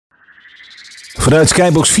Vanuit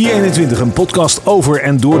Skybox 421, een podcast over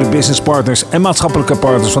en door de businesspartners en maatschappelijke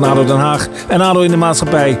partners van ADO Den Haag en ADO in de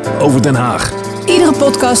Maatschappij over Den Haag. Iedere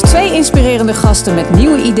podcast 2 inspirerende gasten met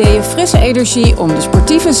nieuwe ideeën, frisse energie om de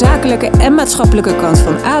sportieve, zakelijke en maatschappelijke kant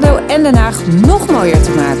van ADO en Den Haag nog mooier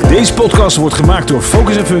te maken. Deze podcast wordt gemaakt door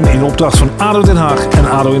Focus Fun in opdracht van ADO Den Haag en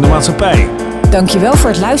ADO in de Maatschappij. Dankjewel voor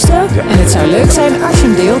het luisteren en het zou leuk zijn als je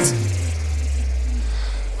hem deelt.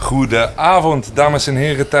 Goedenavond, dames en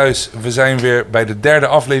heren thuis. We zijn weer bij de derde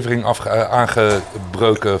aflevering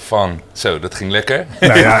aangebroken van... Zo, dat ging lekker.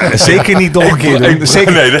 Nou ja, zeker niet nog een keer doen.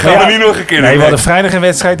 Zeker. Nee, dat gaan we niet nog een keer doen. Nee, we hadden vrijdag een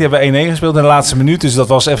wedstrijd, die hebben we 1-1 gespeeld in de laatste minuut. Dus dat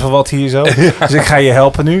was even wat hier zo. Dus ik ga je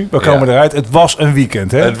helpen nu. We komen eruit. Het was een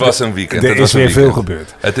weekend, hè? Het was een weekend. Er is weer veel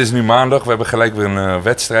gebeurd. Het is nu maandag, we hebben gelijk weer een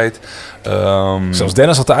wedstrijd. Zelfs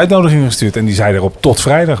Dennis had de uitnodiging gestuurd en die zei erop tot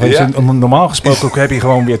vrijdag. Weet je, normaal gesproken heb je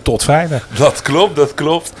gewoon weer tot vrijdag. Dat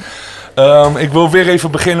klopt. Ik wil weer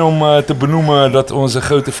even beginnen om te benoemen dat onze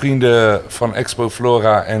grote vrienden van Expo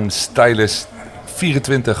Flora en Stylus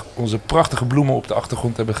 24 onze prachtige bloemen op de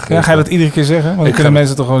achtergrond hebben gegeven. Ja, ga je dat iedere keer zeggen? Want dan kunnen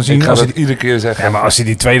mensen toch gewoon zien. Ik ga dat iedere keer zeggen. Ja, maar als je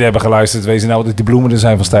die tweede hebben geluisterd, weet je nou dat die bloemen er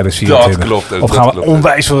zijn van Stylus 24. Dat klopt ook. Of gaan we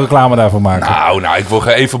onwijs veel reclame daarvoor maken? Nou, ik wil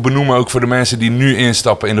even benoemen ook voor de mensen die nu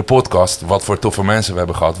instappen in de podcast. Wat voor toffe mensen we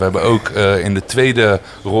hebben gehad. We hebben ook in de tweede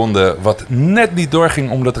ronde, wat net niet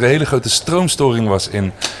doorging omdat er een hele grote stroomstoring was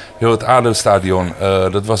in heel het ADO stadion.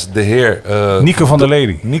 Dat was de heer... Nico van der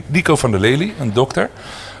Lely. Nico van der Lely, een dokter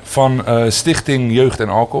van Stichting Jeugd en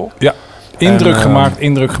Alcohol. Ja.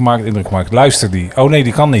 Indruk gemaakt. Luister die. Oh nee,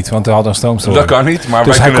 die kan niet, want hij had een stroomstoring. Dat kan niet, maar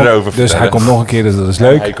dus wij kunnen erover vertellen. Dus hij komt nog een keer, dus dat is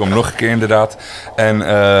leuk. Hij komt nog een keer, inderdaad.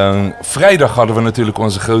 En vrijdag hadden we natuurlijk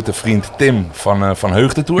onze grote vriend Tim van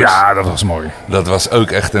Heugdentours. Ja, dat was mooi. Dat was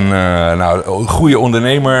ook echt een goede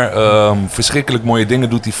ondernemer. Verschrikkelijk mooie dingen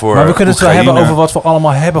doet hij voor Maar we kunnen Oekraïne. het wel hebben over wat we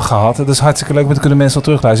allemaal hebben gehad. Dat is hartstikke leuk, maar dan kunnen mensen al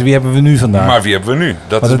terugluisteren. Wie hebben we nu vandaag? Maar wie hebben we nu?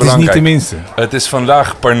 Dat maar is belangrijk. Is niet de minste. Het is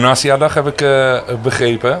vandaag Parnassia dag, heb ik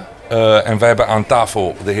begrepen. En wij hebben aan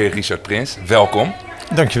tafel de heer Richard Prins. Welkom.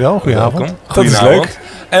 Dankjewel, goedenavond. Welkom. Dat is leuk.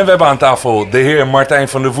 En we hebben aan tafel de heer Martijn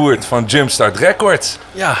van der Woerd van Jumpstart Records.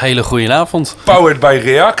 Ja, hele goedenavond. Powered by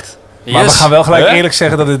React. Yes. Maar we gaan wel gelijk eerlijk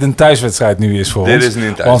zeggen dat het een thuiswedstrijd nu is voor ons. Dit is nu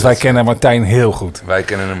een thuiswedstrijd. Want wij kennen Martijn heel goed. Wij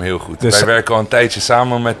kennen hem heel goed. Dus wij werken al een tijdje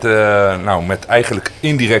samen met eigenlijk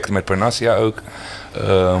indirect met Parnassia ook.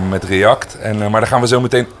 Met React. Maar daar gaan we zo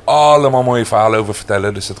meteen allemaal mooie verhalen over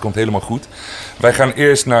vertellen. Dus dat komt helemaal goed. Wij gaan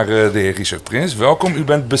eerst naar de heer Richard Prins. Welkom. U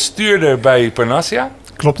bent bestuurder bij Parnassia.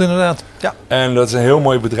 Klopt inderdaad. Ja. En dat is een heel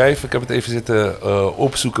mooi bedrijf. Ik heb het even zitten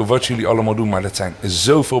opzoeken wat jullie allemaal doen. Maar dat zijn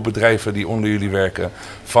zoveel bedrijven die onder jullie werken.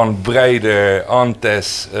 Van Breider,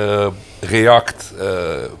 Antes, React,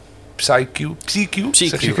 PsyQ.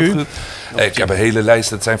 Zeg je dat goed? Ik heb een hele lijst.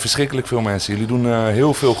 Dat zijn verschrikkelijk veel mensen. Jullie doen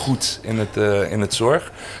heel veel goeds in het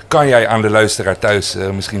zorg. Kan jij aan de luisteraar thuis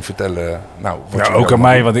misschien vertellen? Wat je ook aan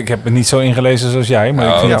mij, want ik heb me niet zo ingelezen zoals jij. Maar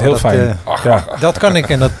ik vind het heel fijn. Dat kan ik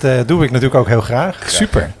en dat doe ik natuurlijk ook heel graag.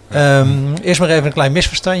 Super. Eerst maar even een klein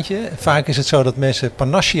misverstandje. Vaak is het zo dat mensen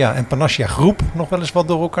Parnassia en Parnassia Groep nog wel eens wat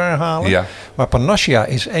door elkaar halen. Ja. Maar Parnassia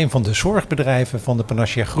is een van de zorgbedrijven van de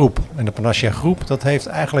Parnassia Groep. En de Parnassia Groep, dat heeft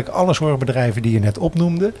eigenlijk alle zorgbedrijven die je net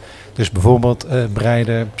opnoemde. Dus bijvoorbeeld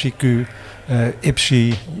Breider, PsyQ,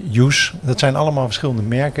 Ipsy, Joes. Dat zijn allemaal verschillende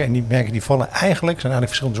merken. En die merken die vallen eigenlijk, zijn eigenlijk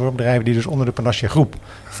verschillende zorgbedrijven die dus onder de Parnassia Groep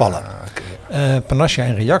vallen. Parnassia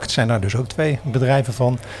en React zijn daar dus ook 2 bedrijven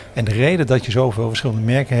van. En de reden dat je zoveel verschillende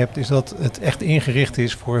merken hebt, is dat het echt ingericht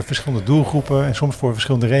is voor verschillende doelgroepen en soms voor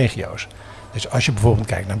verschillende regio's. Dus als je bijvoorbeeld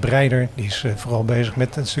kijkt naar Breider, die is vooral bezig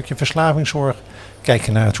met een stukje verslavingszorg. Kijk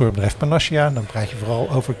je naar het zorgbedrijf Parnassia, dan praat je vooral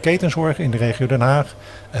over ketenzorg in de regio Den Haag.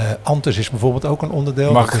 Antes is bijvoorbeeld ook een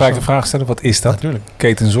onderdeel. Mag ik gelijk de vraag stellen, wat is dat? Natuurlijk.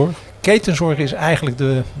 Ketenzorg? Ketenzorg is eigenlijk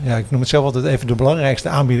ik noem het zelf altijd even de belangrijkste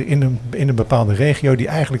aanbieder in een bepaalde regio. Die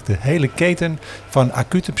eigenlijk de hele keten van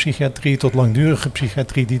acute psychiatrie tot langdurige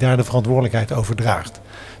psychiatrie, die daar de verantwoordelijkheid over draagt.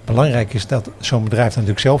 Belangrijk is dat zo'n bedrijf er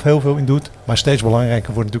natuurlijk zelf heel veel in doet. Maar steeds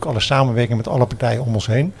belangrijker wordt natuurlijk alle samenwerking met alle partijen om ons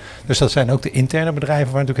heen. Dus dat zijn ook de interne bedrijven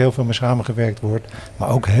waar natuurlijk heel veel mee samengewerkt wordt. Maar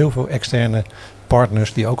ook heel veel externe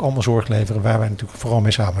partners die ook allemaal zorg leveren, waar wij natuurlijk vooral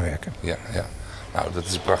mee samenwerken. Ja. Nou, dat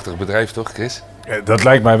is een prachtig bedrijf toch, Chris? Dat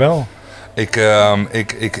lijkt mij wel.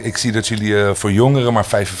 Ik zie dat jullie voor jongeren, maar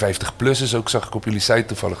 55-plussers, ook zag ik op jullie site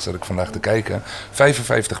toevallig, zat ik vandaag te kijken.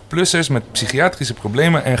 55-plussers met psychiatrische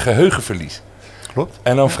problemen en geheugenverlies. Klopt.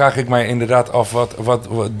 En dan vraag ik mij inderdaad af, wat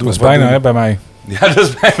doen... Dat is bijna hè, bij mij. Ja, dat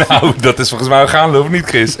is bijna. Dat is volgens mij gaande, of niet,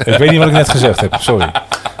 Chris? Ik weet niet wat ik net gezegd heb, sorry.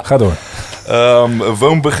 Ga door.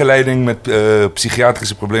 Woonbegeleiding met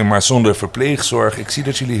psychiatrische problemen, maar zonder verpleegzorg. Ik zie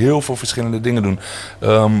dat jullie heel veel verschillende dingen doen.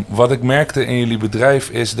 Wat ik merkte in jullie bedrijf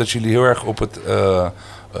is dat jullie heel erg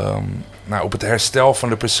op het herstel van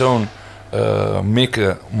de persoon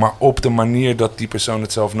mikken, maar op de manier dat die persoon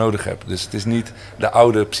het zelf nodig heeft. Dus het is niet de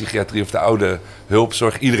oude psychiatrie of de oude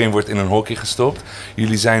hulpzorg. Iedereen wordt in een hokje gestopt.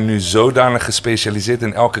 Jullie zijn nu zodanig gespecialiseerd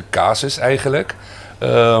in elke casus eigenlijk,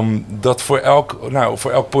 dat voor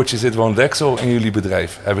elk potje zit wel een deksel in jullie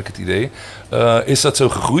bedrijf, heb ik het idee. Is dat zo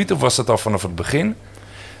gegroeid of was dat al vanaf het begin?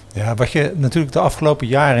 Ja, wat je natuurlijk de afgelopen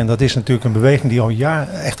jaren, en dat is natuurlijk een beweging die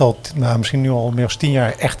misschien nu al meer dan 10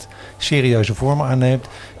 jaar echt serieuze vormen aanneemt,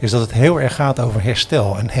 is dat het heel erg gaat over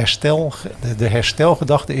herstel. En de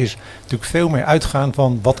herstelgedachte is natuurlijk veel meer uitgaan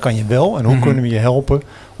van wat kan je wel en hoe kunnen we je helpen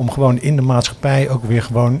om gewoon in de maatschappij ook weer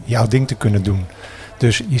gewoon jouw ding te kunnen doen.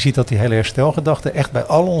 Dus je ziet dat die hele herstelgedachte echt bij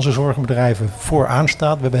al onze zorgbedrijven vooraan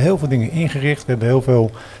staat. We hebben heel veel dingen ingericht. We hebben heel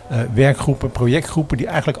veel werkgroepen, projectgroepen die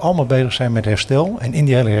eigenlijk allemaal bezig zijn met herstel. En in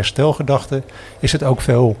die hele herstelgedachte is het ook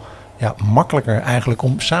veel makkelijker eigenlijk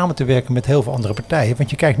om samen te werken met heel veel andere partijen. Want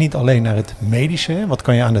je kijkt niet alleen naar het medische. Wat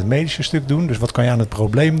kan je aan het medische stuk doen? Dus wat kan je aan het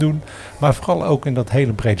probleem doen? Maar vooral ook in dat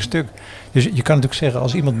hele brede stuk. Dus je kan natuurlijk zeggen,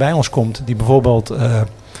 als iemand bij ons komt die bijvoorbeeld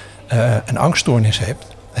een angststoornis heeft,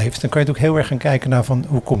 dan kan je natuurlijk heel erg gaan kijken naar van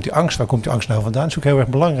hoe komt die angst, waar komt die angst nou vandaan? Dat is ook heel erg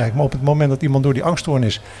belangrijk. Maar op het moment dat iemand door die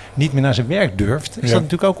angststoornis niet meer naar zijn werk durft, is dat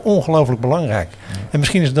natuurlijk ook ongelooflijk belangrijk. Ja. En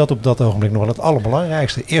misschien is dat op dat ogenblik nog wel het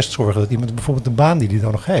allerbelangrijkste. Eerst zorgen dat iemand bijvoorbeeld de baan die hij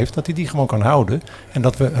dan nog heeft, dat hij die gewoon kan houden. En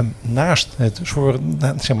dat we hem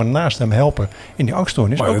naast hem helpen in die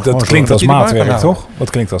angststoornis. Maar ook dat klinkt als maatwerk, toch? Dat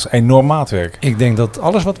klinkt als enorm maatwerk. Ik denk dat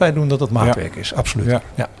alles wat wij doen, dat maatwerk is. Absoluut.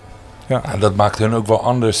 Ja. Ja. En dat maakt hun ook wel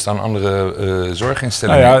anders dan andere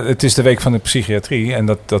zorginstellingen. Nou ja, het is de week van de psychiatrie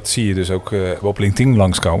en dat zie je dus ook op LinkedIn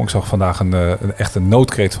langskomen. Ik zag vandaag een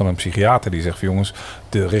noodkreet van een psychiater die zegt van jongens,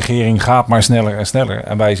 de regering gaat maar sneller en sneller.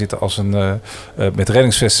 En wij zitten met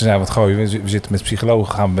reddingsvesten zijn we het gooien. We zitten met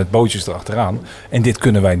psychologen, gaan we met bootjes erachteraan. En dit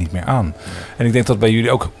kunnen wij niet meer aan. En ik denk dat bij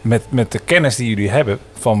jullie ook met de kennis die jullie hebben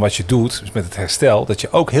van wat je doet, dus met het herstel, dat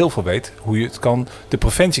je ook heel veel weet hoe je de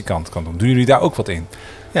preventiekant kan doen. Doen jullie daar ook wat in?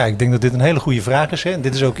 Ja, ik denk dat dit een hele goede vraag is. Hè.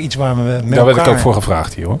 Dit is ook iets waar we met elkaar... Daar werd ik ook voor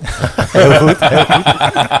gevraagd hier, hoor. Heel goed.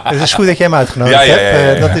 Het is goed dat jij hem uitgenodigd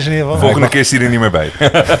hebt. Dat is in ieder geval... Volgende keer is hij er niet meer bij.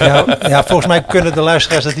 Volgens mij kunnen de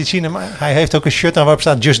luisteraars dat niet zien. Maar hij heeft ook een shirt aan waarop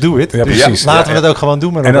staat Just Do It. Ja, dus precies. Laten we het ook gewoon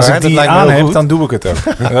doen met elkaar. En als ik die aan heb, dan doe ik het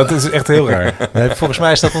ook. Dat is echt heel raar. Volgens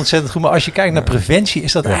mij is dat ontzettend goed. Maar als je kijkt naar preventie,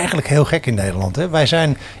 is dat eigenlijk heel gek in Nederland. Hè. Wij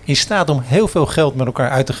zijn in staat om heel veel geld met elkaar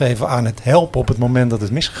uit te geven aan het helpen op het moment dat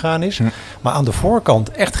het misgegaan is. Maar aan de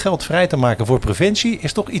voorkant echt geld vrij te maken voor preventie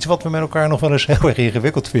is toch iets wat we met elkaar nog wel eens heel erg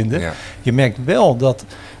ingewikkeld vinden. Ja. Je merkt wel dat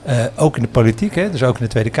ook in de politiek, dus ook in de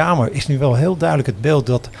Tweede Kamer, is nu wel heel duidelijk het beeld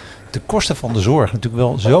dat de kosten van de zorg natuurlijk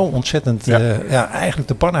wel zo ontzettend eigenlijk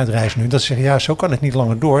de pan uitreizen nu. Dat ze zeggen, ja, zo kan het niet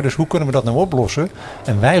langer door. Dus hoe kunnen we dat nou oplossen?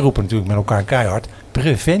 En wij roepen natuurlijk met elkaar keihard,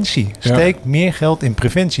 preventie. Steek meer geld in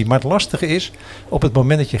preventie. Maar het lastige is, op het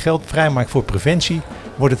moment dat je geld vrijmaakt voor preventie,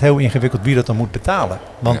 wordt het heel ingewikkeld wie dat dan moet betalen.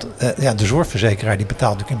 Want de zorgverzekeraar die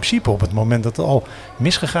betaalt natuurlijk in principe op het moment dat het al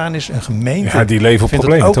misgegaan is. Een gemeente die leven op vindt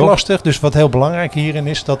problemen, het ook toch? Lastig. Dus wat heel belangrijk hierin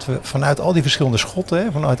is, dat we vanuit al die verschillende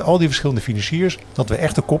schotten, vanuit al die verschillende financiers, dat we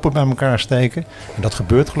echt de koppen bij elkaar steken. En dat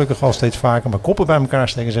gebeurt gelukkig al steeds vaker. Maar koppen bij elkaar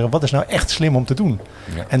steken en zeggen, wat is nou echt slim om te doen?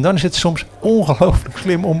 Ja. En dan is het soms ongelooflijk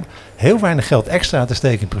slim om heel weinig geld extra te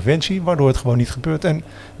steken in preventie, waardoor het gewoon niet gebeurt. En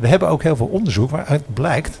we hebben ook heel veel onderzoek waaruit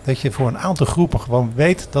blijkt dat je voor een aantal groepen gewoon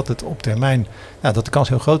weet dat het op termijn, dat de kans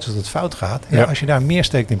heel groot is dat het fout gaat. Ja, als je daar meer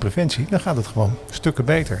steekt in preventie, dan gaat het gewoon stukken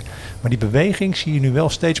beter. Maar die beweging zie je nu wel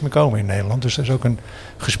steeds meer komen in Nederland. Dus er is ook een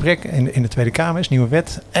gesprek in de Tweede Kamer, is een nieuwe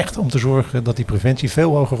wet, echt om te zorgen dat die preventie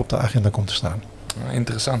veel hoger op de agenda komt te staan.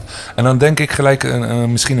 Interessant. En dan denk ik gelijk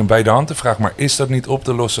misschien een bij de hand te vraag, maar is dat niet op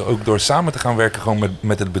te lossen ook door samen te gaan werken gewoon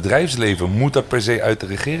met het bedrijfsleven? Moet dat per se uit de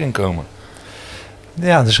regering komen?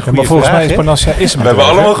 Ja, dat is een goede maar volgens vraag, mij is Parnassia is we hebben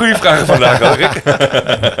allemaal goede vragen vandaag, hoor ik.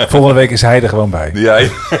 Volgende week is hij er gewoon bij. Ja.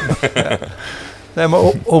 Nee, maar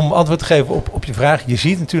om antwoord te geven op je vraag. Je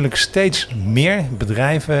ziet natuurlijk steeds meer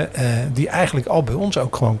bedrijven die eigenlijk al bij ons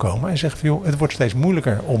ook gewoon komen. En zeggen van, joh, het wordt steeds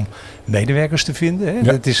moeilijker om medewerkers te vinden. Hè.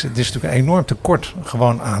 Ja. Het is natuurlijk een enorm tekort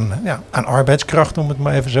gewoon aan arbeidskracht, om het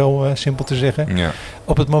maar even zo simpel te zeggen. Ja.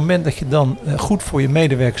 Op het moment dat je dan goed voor je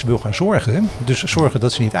medewerkers wil gaan zorgen, dus zorgen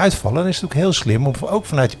dat ze niet uitvallen, dan is het ook heel slim om ook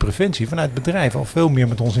vanuit die preventie, vanuit bedrijven al veel meer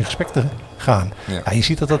met ons in gesprek te gaan. Ja. Je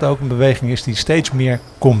ziet dat dat ook een beweging is die steeds meer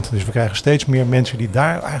komt. Dus we krijgen steeds meer mensen mensen die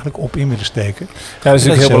daar eigenlijk op in willen steken. Ja, dat is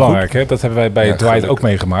natuurlijk heel belangrijk. Hè? Dat hebben wij bij Dwight gelukkig ook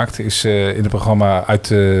meegemaakt. Is in het programma Uit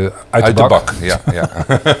de bak. Ja.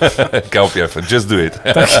 Ik help je even. Just do it.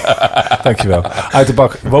 Dankjewel. Uit de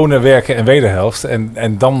bak wonen, werken en wederhelft.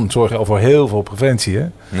 En dan zorg je al voor heel veel preventie. Hè?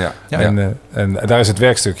 Ja. En daar is het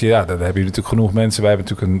werkstukje. Ja, daar hebben jullie natuurlijk genoeg mensen. Wij hebben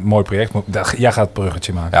natuurlijk een mooi project. Jij gaat het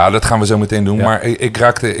bruggetje maken. Ja, dat gaan we zo meteen doen. Ja. Maar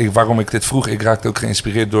waarom ik dit vroeg, ik raakte ook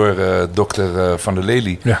geïnspireerd door dokter Van der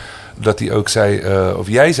Lely. Ja. Dat hij ook zei, of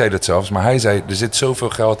jij zei dat zelfs, maar hij zei, er zit zoveel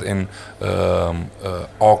geld in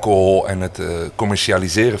alcohol en het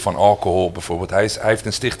commercialiseren van alcohol bijvoorbeeld. Hij heeft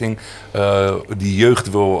een stichting die jeugd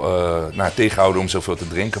wil tegenhouden om zoveel te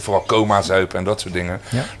drinken. Vooral coma-zuipen en dat soort dingen.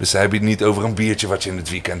 Ja. Dus hij heeft het niet over een biertje wat je in het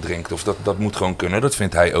weekend drinkt. Of dat moet gewoon kunnen. Dat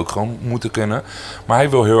vindt hij ook gewoon moeten kunnen. Maar hij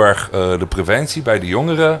wil heel erg de preventie bij de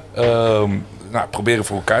jongeren proberen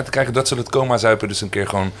voor elkaar te krijgen. Dat ze het coma-zuipen dus een keer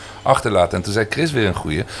gewoon achterlaten. En toen zei Chris weer een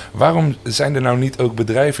goeie. Waarom zijn er nou niet ook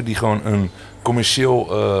bedrijven die gewoon een commercieel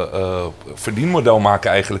verdienmodel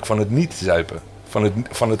maken eigenlijk van het niet-zuipen?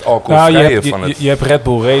 Van het alcoholvrije. Je hebt Red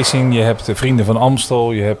Bull Racing, je hebt de Vrienden van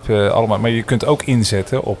Amstel, je hebt allemaal. Maar je kunt ook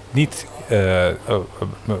inzetten op niet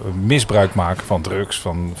misbruik maken van drugs,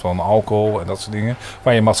 van alcohol en dat soort dingen.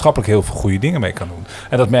 Waar je maatschappelijk heel veel goede dingen mee kan doen.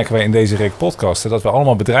 En dat merken wij in deze reeks podcasten. Dat we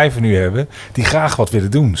allemaal bedrijven nu hebben die graag wat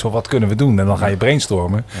willen doen. Zo, wat kunnen we doen? En dan ga je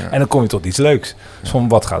brainstormen. Ja. En dan kom je tot iets leuks. Dus van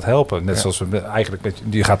wat gaat helpen. Net zoals we eigenlijk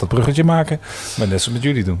je gaat dat bruggetje maken. Maar net zoals met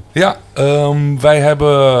jullie doen. Ja, wij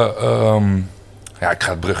hebben... ik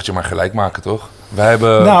ga het bruggetje maar gelijk maken, toch? Wij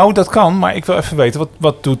hebben... Nou, dat kan. Maar ik wil even weten,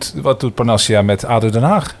 wat doet Parnassia met ADO Den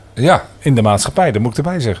Haag? Ja. In de maatschappij, dat moet ik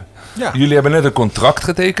erbij zeggen. Ja. Jullie hebben net een contract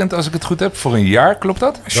getekend, als ik het goed heb, voor een jaar, klopt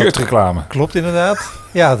dat? Shirtreclame. Klopt inderdaad.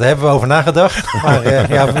 Ja, daar hebben we over nagedacht. Maar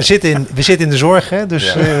we zitten in de zorg, hè,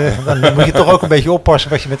 dus dan moet je toch ook een beetje oppassen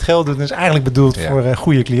wat je met geld doet. Het is eigenlijk bedoeld voor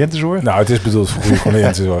goede cliëntenzorg. Nou, het is bedoeld voor goede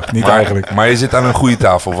cliëntenzorg, niet eigenlijk. Maar je zit aan een goede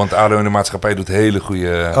tafel, want ADO en de Maatschappij doet hele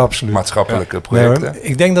goede maatschappelijke projecten. Nee,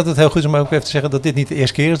 ik denk dat het heel goed is om ook even te zeggen dat dit niet de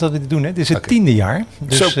eerste keer is dat we dit doen. Hè. Dit is het 10e jaar.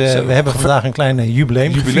 Dus we hebben vandaag een klein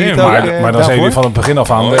jubileum gevierd. Maar dan zijn jullie van het begin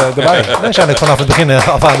af aan erbij. Wij zijn ook vanaf het begin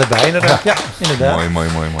af aan erbij, inderdaad. Ja, inderdaad. Mooi.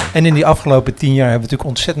 En in die afgelopen 10 jaar hebben we natuurlijk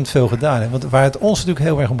ontzettend veel gedaan. Hè? Want waar het ons natuurlijk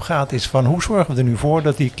heel erg om gaat is van hoe zorgen we er nu voor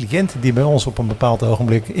dat die cliënten die bij ons op een bepaald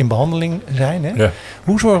ogenblik in behandeling zijn, hè? Ja.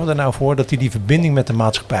 Hoe zorgen we er nou voor dat die verbinding met de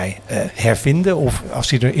maatschappij hervinden of als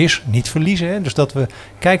die er is, niet verliezen. Hè? Dus dat we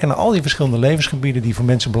kijken naar al die verschillende levensgebieden die voor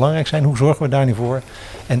mensen belangrijk zijn. Hoe zorgen we daar nu voor?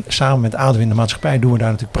 En samen met ADO in de Maatschappij doen we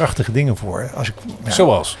daar natuurlijk prachtige dingen voor.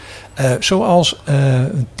 Zoals? Zoals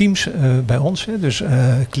teams bij ons, hè? Dus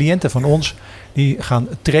cliënten van ons, die gaan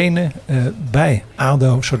trainen bij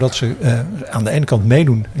ADO, zodat ze aan de ene kant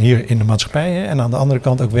meedoen hier in de maatschappij hè, en aan de andere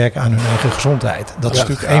kant ook werken aan hun eigen gezondheid. Dat is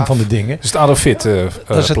natuurlijk een van de dingen. Dus het ADO Fit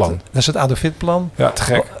plan. Dat is het ADO Fit plan. Ja, te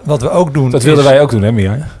gek. Wat we ook doen. Dat wilden wij ook doen, hè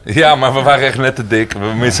Mihai? Ja, maar we waren echt net te dik.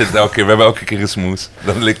 We missen het elke keer. We hebben elke keer een smoes.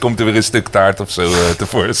 Dan komt er weer een stuk taart of zo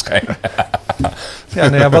tevoorschijn.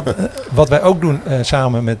 Ja, wat wij ook doen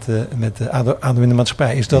samen met ADO in de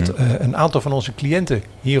Maatschappij is dat een aantal van onze cliënten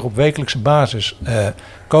hier op wekelijkse basis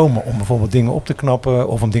komen om bijvoorbeeld dingen op te knappen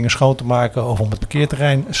of om dingen schoon te maken of om het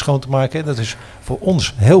parkeerterrein schoon te maken. Dat is voor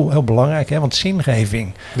ons heel, heel belangrijk, hè? Want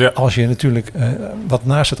zingeving, als je natuurlijk wat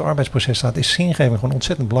naast het arbeidsproces staat, is zingeving gewoon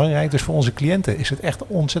ontzettend belangrijk. Dus voor onze cliënten is het echt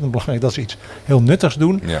ontzettend belangrijk dat ze iets heel nuttigs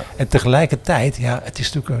doen. Ja. En tegelijkertijd, het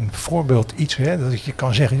is natuurlijk een voorbeeld iets, hè, dat je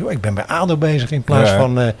kan zeggen, joh, ik ben bij ADO bezig in plaats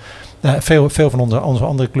van veel van onze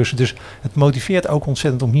andere klussen. Dus het motiveert ook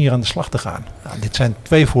ontzettend om hier aan de slag te gaan. Nou, dit zijn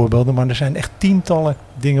 2 voorbeelden, maar er zijn echt tientallen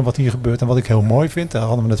dingen wat hier gebeurt. En wat ik heel mooi vind, daar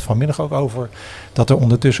hadden we het vanmiddag ook over, dat er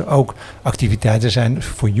ondertussen ook activiteiten zijn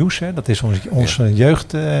voor youth. Hè. Dat is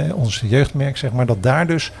ons jeugdmerk, zeg maar. Dat daar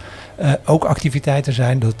dus ook activiteiten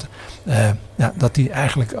zijn dat die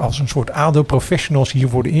eigenlijk als een soort ADO-professionals hier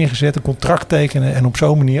worden ingezet, een contract tekenen en op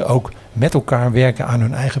zo'n manier ook met elkaar werken aan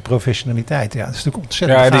hun eigen professionaliteit. Ja, dat is natuurlijk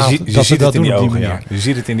ontzettend gaaf dat we dat doen op die manier. Ja. Je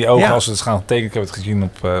ziet het in die ogen als ze het gaan tekenen. Ik heb het gezien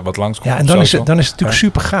op wat langskomt. Ja, en dan is het natuurlijk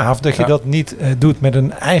super gaaf dat je dat niet doet met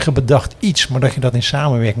een eigen bedacht iets, maar dat je dat in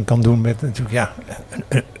samenwerking kan doen met natuurlijk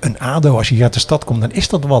een ADO. Als je hier uit de stad komt, dan is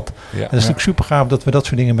dat wat. Ja. Dat is natuurlijk super gaaf dat we dat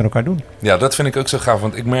soort dingen met elkaar doen. Ja, dat vind ik ook zo gaaf,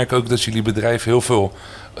 want ik merk ook dat jullie bedrijf heel veel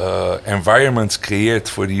environments creëert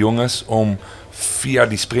voor die jongens om via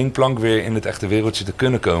die springplank weer in het echte wereldje te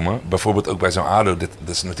kunnen komen. Bijvoorbeeld ook bij zo'n ADO. Dat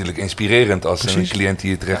is natuurlijk inspirerend als een cliënt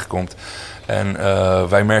hier terechtkomt. En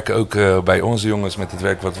wij merken ook bij onze jongens met het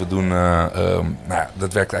werk wat we doen,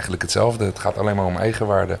 dat werkt eigenlijk hetzelfde. Het gaat alleen maar om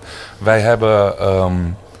eigenwaarde. Wij hebben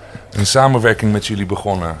een samenwerking met jullie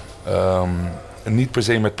begonnen. niet per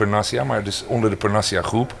se met Parnassia, maar dus onder de Parnassia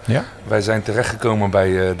Groep. Ja. Wij zijn terechtgekomen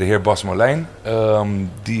bij de heer Bas Molijn.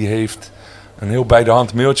 Die heeft een heel bij de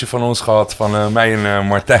hand mailtje van ons gehad, van mij en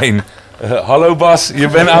Martijn. Hallo Bas, je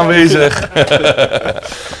bent aanwezig.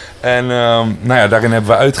 En daarin hebben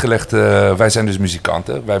we uitgelegd, wij zijn dus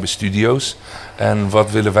muzikanten, wij hebben studio's. En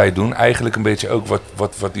wat willen wij doen? Eigenlijk een beetje ook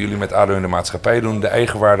wat jullie met ADO en de Maatschappij doen, de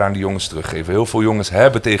eigenwaarde aan die jongens teruggeven. Heel veel jongens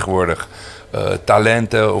hebben tegenwoordig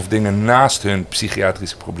talenten of dingen naast hun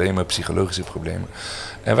psychiatrische problemen, psychologische problemen.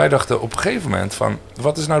 En wij dachten op een gegeven moment van,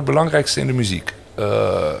 wat is nou het belangrijkste in de muziek?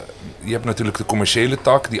 Je hebt natuurlijk de commerciële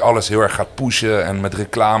tak die alles heel erg gaat pushen en met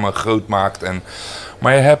reclame groot maakt.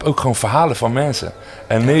 Maar je hebt ook gewoon verhalen van mensen.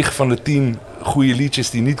 En 9 van de 10 goede liedjes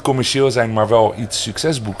die niet commercieel zijn, maar wel iets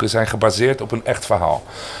succes boeken, zijn gebaseerd op een echt verhaal.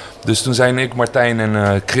 Dus toen zijn ik, Martijn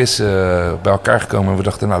en Chris bij elkaar gekomen en we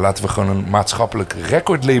dachten, nou laten we gewoon een maatschappelijk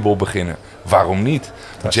recordlabel beginnen. Waarom niet?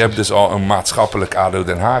 Want je hebt dus al een maatschappelijk ADO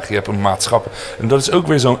Den Haag, je hebt een En dat is ook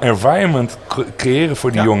weer zo'n environment creëren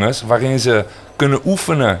voor die jongens, waarin ze kunnen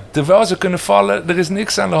oefenen, terwijl ze kunnen vallen. Er is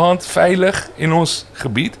niks aan de hand, veilig in ons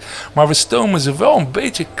gebied. Maar we stomen ze wel een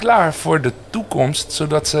beetje klaar voor de toekomst,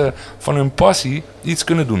 zodat ze van hun passie iets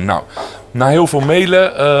kunnen doen. Nou, na heel veel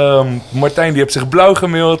mailen, Martijn die heeft zich blauw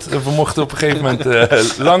gemaild. We mochten op een gegeven moment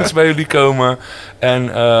langs bij jullie komen.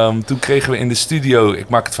 En toen kregen we in de studio, ik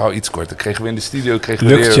maak het verhaal iets korter,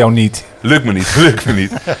 Lukt jou niet? Lukt me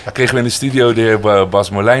niet. Kregen we in de studio de heer Bas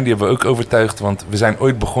Molijn, die hebben we ook overtuigd, want we zijn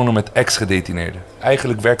ooit begonnen met ex-gedetineerden.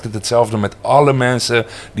 Eigenlijk werkt het hetzelfde met alle mensen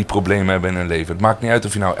die problemen hebben in hun leven. Het maakt niet uit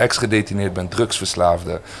of je nou ex-gedetineerd bent,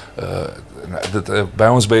 drugsverslaafde. Bij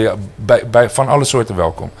ons ben je bij van alle soorten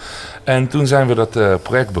welkom. En toen zijn we dat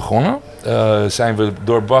project begonnen. Zijn we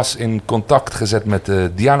door Bas in contact gezet met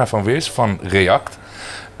Diana van Weers van React.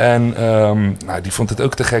 En die vond het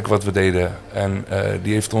ook te gek wat we deden. En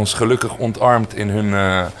die heeft ons gelukkig ontarmd in hun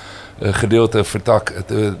gedeelte vertak,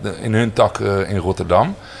 in hun tak in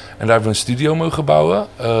Rotterdam. En daar hebben we een studio mogen bouwen.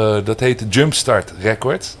 Dat heet Jumpstart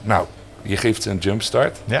Records. Nou, je geeft ze een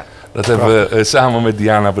jumpstart. Ja, dat hebben we samen met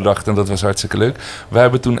Diana bedacht en dat was hartstikke leuk. We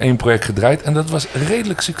hebben toen 1 project gedraaid en dat was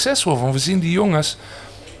redelijk succesvol. Want we zien die jongens.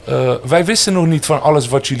 Wij wisten nog niet van alles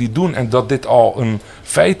wat jullie doen en dat dit al een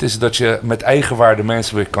feit is dat je met eigenwaarde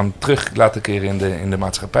mensen weer kan terug laten keren in de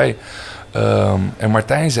maatschappij. En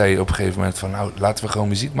Martijn zei op een gegeven moment van nou laten we gewoon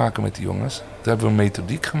muziek maken met die jongens. Toen hebben we een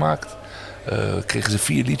methodiek gemaakt. Kregen ze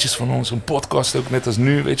 4 liedjes van ons, een podcast ook net als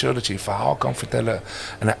nu, weet je wel, dat je verhaal kan vertellen.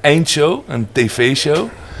 En een eindshow, een tv-show.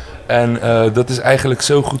 En dat is eigenlijk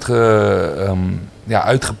zo goed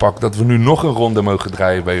uitgepakt dat we nu nog een ronde mogen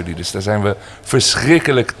draaien bij jullie. Dus daar zijn we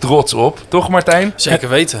verschrikkelijk trots op. Toch Martijn? Zeker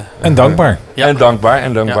weten. En dankbaar. Ja. En dankbaar.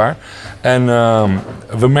 Ja. En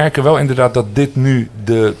we merken wel inderdaad dat dit nu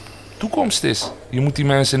de toekomst is. Je moet die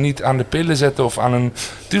mensen niet aan de pillen zetten of aan een...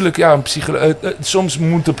 Tuurlijk, ja, een psycholoog... soms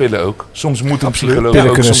moeten pillen ook. Soms moet een psycholoog pillen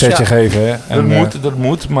ook. Kunnen een setje geven. Hè? En, dat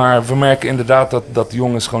moet. Maar we merken inderdaad dat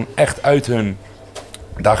jongens gewoon echt uit hun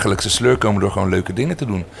dagelijkse sleur komen door gewoon leuke dingen te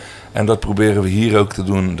doen. En dat proberen we hier ook te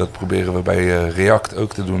doen. Dat proberen we bij React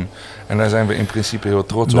ook te doen. En daar zijn we in principe heel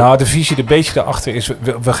trots op. Nou, de visie, de beetje daarachter is...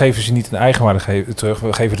 We geven ze niet een eigenwaarde terug.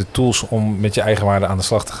 We geven de tools om met je eigenwaarde aan de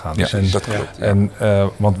slag te gaan. Ja, dus dat klopt. Ja. En,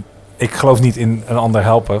 want ik geloof niet in een ander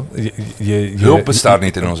helpen. Hulp bestaat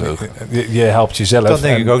niet in onze ogen. Je helpt jezelf. Dat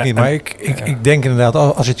denk ik ook niet. Maar ik denk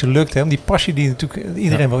inderdaad, als het je lukt, hè, om die passie die natuurlijk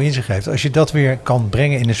iedereen wel in zich heeft. Als je dat weer kan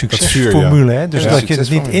brengen in een succesformule. Hè, dus dat je het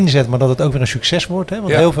niet inzet, maar dat het ook weer een succes wordt. Hè,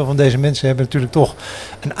 want heel veel van deze mensen hebben natuurlijk toch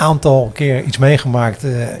een aantal keer iets meegemaakt.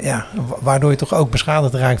 Waardoor je toch ook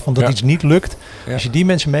beschadigd raakt van dat iets niet lukt. Ja. Als je die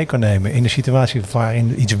mensen mee kan nemen in de situatie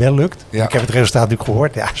waarin iets wel lukt. Ja. Ik heb het resultaat natuurlijk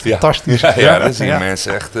gehoord. Ja, is fantastisch. Ja, dat zien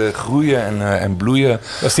mensen echt groeien en bloeien.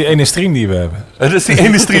 Dat is die ene stream die we hebben. Dat is die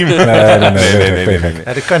ene stream. Nee.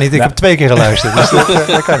 Ja, dat kan niet. Ik heb 2 keer geluisterd. Dus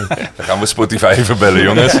dat kan niet. Dan gaan we Spotify even bellen,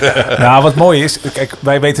 jongens. Nou, wat mooi is, kijk,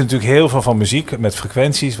 wij weten natuurlijk heel veel van muziek met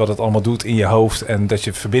frequenties, wat het allemaal doet in je hoofd en dat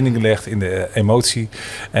je verbindingen legt in de emotie.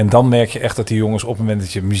 En dan merk je echt dat die jongens op het moment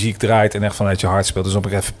dat je muziek draait en echt vanuit je hart speelt, dus op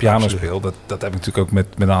ik even piano speel, dat heb ik natuurlijk ook met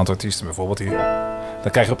een aantal artiesten bijvoorbeeld hier.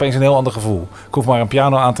 Dan krijg je opeens een heel ander gevoel. Ik hoef maar een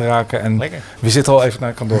piano aan te raken en lekker. We zitten al even...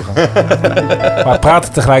 Nou, ik kan doorgaan. Maar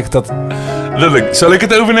praten tegelijk, dat... Lullig, zal ik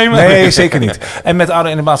het overnemen? Nee, zeker niet. En met ADO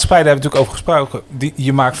en de Maatschappij, daar hebben we natuurlijk over gesproken.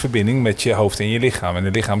 Je maakt verbinding met je hoofd en je lichaam. En in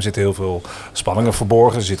het lichaam zitten heel veel spanningen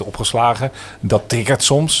verborgen, ze zitten opgeslagen. Dat triggert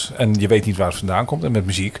soms en je weet niet waar het vandaan komt. En met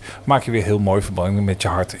muziek maak je weer heel mooi verbinding met je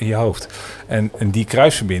hart en je hoofd. En die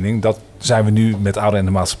kruisverbinding, zijn we nu met ADO en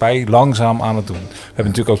de Maatschappij langzaam aan het doen. We hebben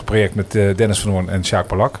natuurlijk ook een project met Dennis van Hoorn en Sjaak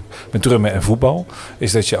Polak. Met drummen en voetbal.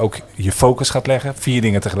 Is dat je ook je focus gaat leggen. 4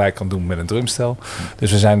 dingen tegelijk kan doen met een drumstel.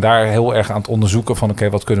 Dus we zijn daar heel erg aan het onderzoeken van oké,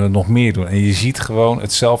 wat kunnen we nog meer doen? En je ziet gewoon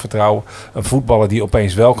het zelfvertrouwen. Een voetballer die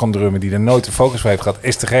opeens wel kan drummen, die er nooit de focus voor heeft gehad,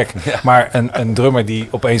 is te gek. Ja. Maar een drummer die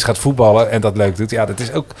opeens gaat voetballen en dat leuk doet, ja, dat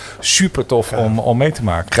is ook super tof om mee te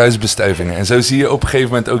maken. Kruisbestuivingen. En zo zie je op een gegeven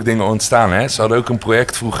moment ook dingen ontstaan. Hè? Ze hadden ook een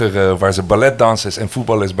project vroeger waar ze balletdansers en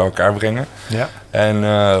voetballers bij elkaar brengen. Ja. En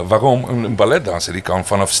waarom? Een balletdanser die kan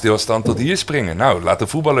vanaf stilstand tot hier springen. Nou, laat de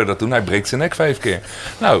voetballer dat doen. Hij breekt zijn nek 5 keer.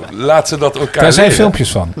 Nou, laat ze dat elkaar Daar zijn leren.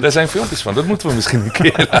 filmpjes van. Daar zijn filmpjes van. Dat moeten we misschien een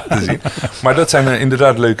keer laten zien. Maar dat zijn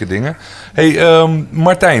inderdaad leuke dingen. Hey,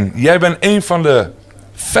 Martijn, jij bent een van de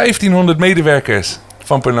 1500 medewerkers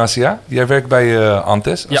van Parnassia. Jij werkt bij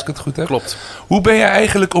Antes, als ik het goed heb. Klopt. Hoe ben jij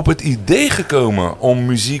eigenlijk op het idee gekomen om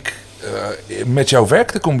muziek met jouw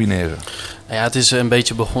werk te combineren? Nou ja, het is een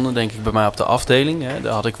beetje begonnen denk ik bij mij op de afdeling. Hè.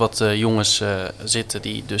 Daar had ik wat jongens zitten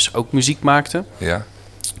die dus ook muziek maakten. Ja.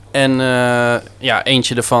 En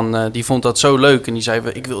eentje ervan die vond dat zo leuk en die zei,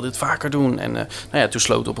 ik wil dit vaker doen. En toen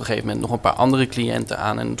sloten op een gegeven moment nog een paar andere cliënten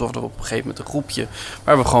aan. En toen hadden we op een gegeven moment een groepje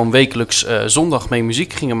waar we gewoon wekelijks zondag mee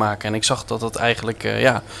muziek gingen maken. En ik zag dat dat eigenlijk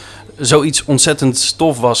zoiets ontzettend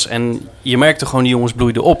tof was. En je merkte gewoon, die jongens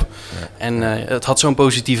bloeiden op. Ja. En het had zo'n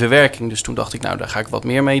positieve werking. Dus toen dacht ik, nou, daar ga ik wat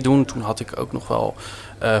meer mee doen. Toen had ik ook nog wel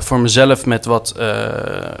voor mezelf met wat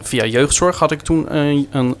via jeugdzorg had ik toen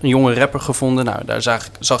een jonge rapper gevonden. Nou, daar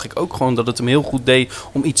zag ik ook gewoon dat het hem heel goed deed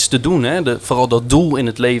om iets te doen. Hè? Vooral dat doel in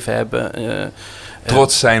het leven hebben.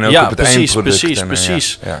 Trots zijn ook op het eindproduct.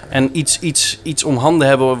 Precies. En iets om handen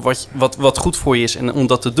hebben wat goed voor je is. En om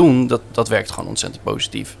dat te doen, dat werkt gewoon ontzettend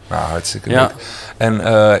positief. Nou, hartstikke leuk. En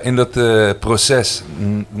in dat proces,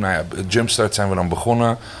 Jumpstart zijn we dan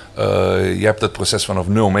begonnen. Je hebt dat proces vanaf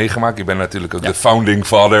 0 meegemaakt. Je bent natuurlijk ook de founding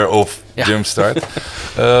father of Jumpstart.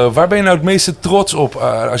 Waar ben je nou het meeste trots op?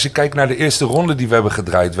 Als je kijkt naar de eerste ronde die we hebben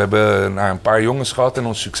gedraaid. We hebben een paar jongens gehad en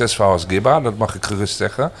ons succesverhaal is Gibba. Dat mag ik gerust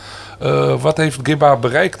zeggen. Wat heeft Gibba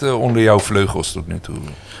bereikt onder jouw vleugels tot nu toe?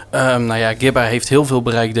 Gibba heeft heel veel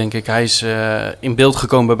bereikt, denk ik. Hij is in beeld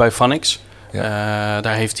gekomen bij Vanix. Ja.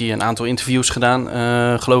 Daar heeft hij een aantal interviews gedaan,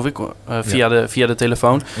 geloof ik, via de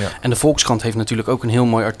telefoon. Ja. En de Volkskrant heeft natuurlijk ook een heel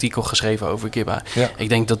mooi artikel geschreven over Gibba. Ja. Ik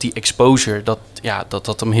denk dat die exposure,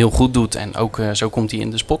 dat hem heel goed doet. En ook zo komt hij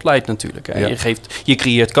in de spotlight natuurlijk. Ja. Je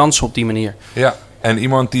creëert kansen op die manier. Ja. En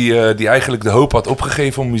iemand die eigenlijk de hoop had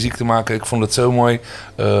opgegeven om muziek te maken. Ik vond het zo mooi.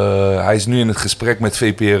 Hij is nu in het gesprek met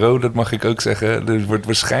VPRO, dat mag ik ook zeggen. Er wordt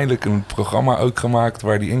waarschijnlijk een programma ook gemaakt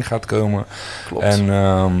waar die in gaat komen. Klopt.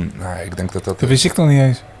 En ik denk dat... Dat wist ik nog niet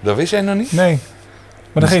eens. Dat wist jij nog niet? Nee.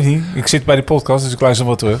 Maar dat geeft niet. Ik zit bij de podcast, dus ik luister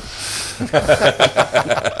wel terug.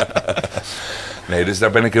 Nee, dus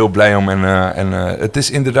daar ben ik heel blij om. En het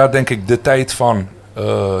is inderdaad denk ik de tijd van...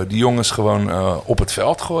 die jongens gewoon op het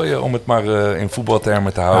veld gooien, om het maar in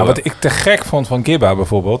voetbaltermen te houden. Wat ik te gek vond van Gibba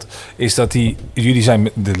bijvoorbeeld, is dat jullie zijn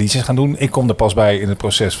de liedjes gaan doen. Ik kom er pas bij in het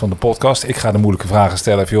proces van de podcast. Ik ga de moeilijke vragen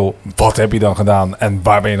stellen. Joh, wat heb je dan gedaan en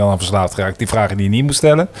waar ben je dan aan verslaafd geraakt? Die vragen die je niet moet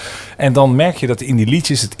stellen. En dan merk je dat in die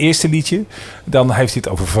liedjes, het eerste liedje, dan heeft hij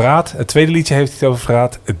het over verraad. Het tweede liedje heeft hij het over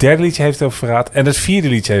verraad. Het derde liedje heeft het over verraad. En het vierde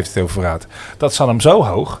liedje heeft het over verraad. Dat zat hem zo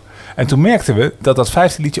hoog. En toen merkten we dat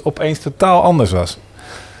 5e liedje opeens totaal anders was.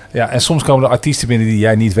 Ja, en soms komen er artiesten binnen die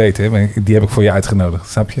jij niet weet, hè? Maar die heb ik voor je uitgenodigd,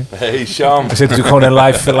 snap je? Hey, Sjam. Er zit natuurlijk gewoon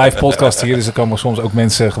een live podcast hier, dus er komen soms ook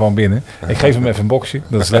mensen gewoon binnen. Ik geef hem even een boxje,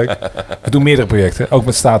 dat is leuk. We doen meerdere projecten, ook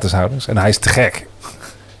met statushouders. En hij is te gek.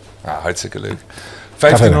 Ja, hartstikke leuk.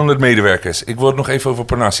 1500 medewerkers. Ik wil het nog even over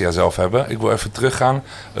Parnassia zelf hebben. Ik wil even teruggaan.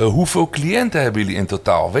 Hoeveel cliënten hebben jullie in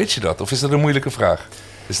totaal? Weet je dat? Of is dat een moeilijke vraag?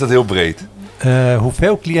 Is dat heel breed?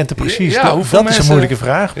 Hoeveel cliënten precies? Ja, dat is een moeilijke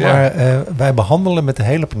vraag. Ja. Maar wij behandelen met de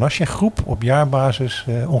hele Parnassia Groep op jaarbasis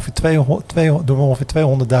ongeveer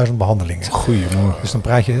 200.000 behandelingen. Goedemorgen. Dus dan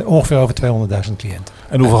praat je ongeveer over 200.000 cliënten.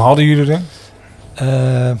 En hoeveel hadden jullie er?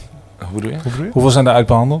 Hoe bedoel je? Hoeveel zijn er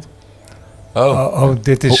uitbehandeld?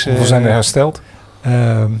 Dit is... hoeveel zijn er hersteld?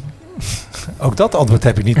 Ook dat antwoord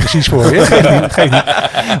heb ik niet precies voor je. Geef niet.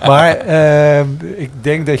 Maar ik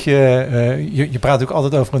denk dat je praat ook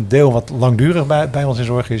altijd over een deel wat langdurig bij ons in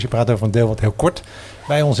zorg is. Je praat over een deel wat heel kort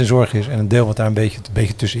bij ons in zorg is. En een deel wat daar een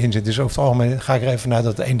beetje tussenin zit. Dus over het algemeen ga ik er even vanuit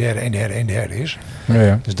dat het een derde is.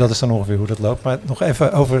 Ja. Dus dat is dan ongeveer hoe dat loopt. Maar nog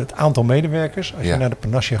even over het aantal medewerkers. Als je naar de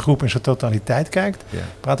Parnassia Groep in zijn totaliteit kijkt,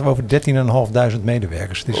 praten we over 13.500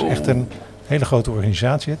 medewerkers. Het is echt een hele grote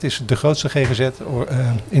organisatie. Het is de grootste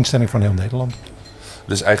GGZ-instelling van heel Nederland.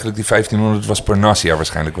 Dus eigenlijk die 1500 was Parnassia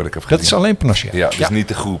waarschijnlijk wat ik heb gezien. Dat is alleen Parnassia. Ja, dus niet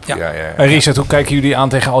de groep. Ja. Ja. En Richard, hoe kijken jullie aan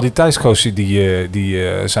tegen al die thuiscoaches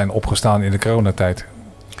die zijn opgestaan in de coronatijd?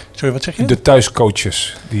 Sorry, wat zeg je? De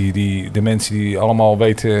thuiscoaches, de mensen die allemaal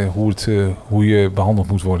weten hoe je behandeld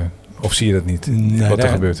moet worden. Of zie je dat niet, Nee, wat er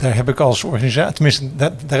gebeurt? Daar heb ik als organisatie, tenminste,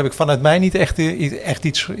 daar heb ik vanuit mij niet echt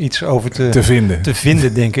iets over te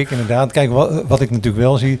vinden, denk ik, inderdaad. Kijk, wat ik natuurlijk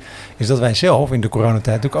wel zie, is dat wij zelf in de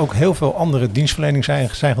coronatijd natuurlijk ook heel veel andere dienstverlening zijn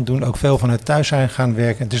gaan doen. Ook veel vanuit thuis zijn gaan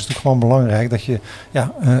werken. Het is natuurlijk gewoon belangrijk dat je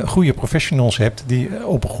goede professionals hebt die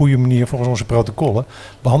op een goede manier volgens onze protocollen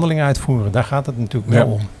behandelingen uitvoeren. Daar gaat het natuurlijk wel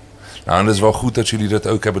om. Nou, en dat is wel goed dat jullie dat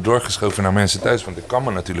ook hebben doorgeschoven naar mensen thuis. Want ik kan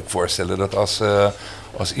me natuurlijk voorstellen dat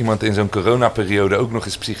als iemand in zo'n coronaperiode ook nog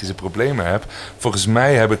eens psychische problemen hebt. Volgens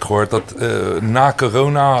mij heb ik gehoord dat na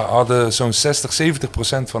corona hadden zo'n 60-70%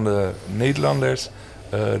 van de Nederlanders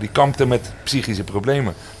die kampten met psychische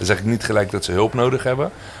problemen. Dan zeg ik niet gelijk dat ze hulp nodig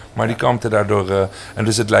hebben. Maar die kampten daardoor. En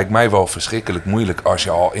dus het lijkt mij wel verschrikkelijk moeilijk als je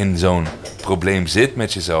al in zo'n probleem zit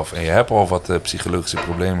met jezelf. En je hebt al wat psychologische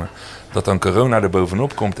problemen. Dat dan corona er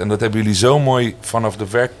bovenop komt. En dat hebben jullie zo mooi vanaf de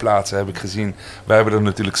werkplaatsen, heb ik gezien. Wij hebben dat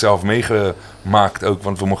natuurlijk zelf meegemaakt ook.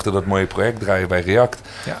 Want we mochten dat mooie project draaien bij React.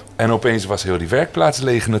 Ja. En opeens was heel die werkplaats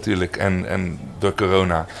leeg natuurlijk. En door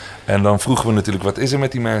corona. En dan vroegen we natuurlijk, wat is er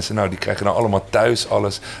met die mensen? Nou, die krijgen dan allemaal thuis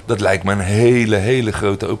alles. Dat lijkt me een hele, hele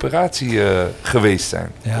grote operatie geweest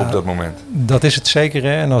zijn op dat moment. Dat is het zeker,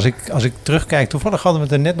 hè? En als ik terugkijk, toevallig hadden we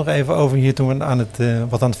het er net nog even over hier toen we aan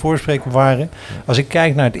het voorspreken waren. Als ik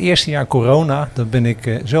kijk naar het eerste jaar corona, dan ben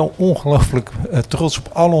ik zo ongelooflijk trots op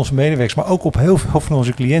al onze medewerkers, maar ook op heel veel van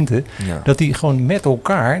onze cliënten, dat die gewoon met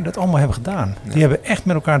elkaar dat allemaal hebben gedaan. Ja. Die hebben echt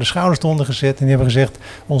met elkaar de schouders eronder gezet en die hebben gezegd,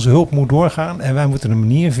 onze hulp moet doorgaan en wij moeten een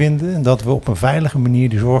manier vinden dat we op een veilige manier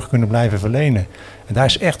die zorg kunnen blijven verlenen. En daar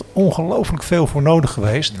is echt ongelooflijk veel voor nodig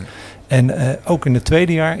geweest. Ja. En ook in het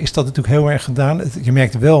tweede jaar is dat natuurlijk heel erg gedaan. Je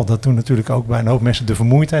merkte wel dat toen natuurlijk ook bij een hoop mensen de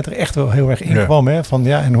vermoeidheid er echt wel heel erg in kwam. Hè? Van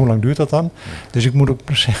en hoe lang duurt dat dan? Ja. Dus ik moet ook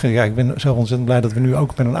zeggen, ik ben zo ontzettend blij dat we nu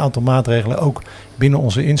ook met een aantal maatregelen ook binnen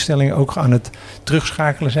onze instellingen ook aan het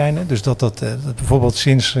terugschakelen zijn. Hè? Dus dat bijvoorbeeld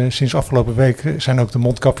sinds afgelopen week zijn ook de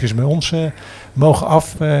mondkapjes bij ons mogen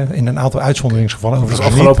af. In een aantal uitzonderingsgevallen. Dat is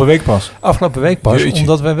afgelopen week pas? Afgelopen week pas,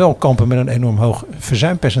 omdat wij wel kampen met een enorm hoog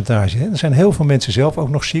verzuimpercentage. Hè? Er zijn heel veel mensen zelf ook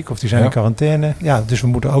nog ziek of die zijn in quarantaine. Ja, dus we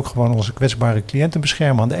moeten ook gewoon onze kwetsbare cliënten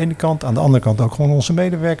beschermen aan de ene kant. Aan de andere kant ook gewoon onze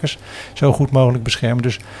medewerkers zo goed mogelijk beschermen.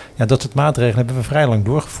 Dus dat soort maatregelen hebben we vrij lang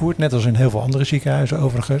doorgevoerd. Net als in heel veel andere ziekenhuizen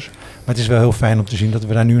overigens. Maar het is wel heel fijn om te zien dat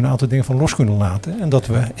we daar nu een aantal dingen van los kunnen laten. En dat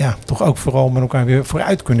we toch ook vooral met elkaar weer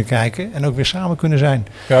vooruit kunnen kijken. En ook weer samen kunnen zijn.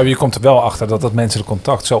 Ja, je komt er wel achter dat menselijk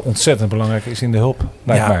contact zo ontzettend belangrijk is in de hulp,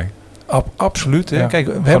 lijkt mij. Absoluut. Hè. Ja, kijk,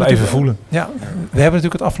 we hebben even voelen. Ja, we hebben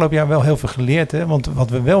natuurlijk het afgelopen jaar wel heel veel geleerd. Hè, want wat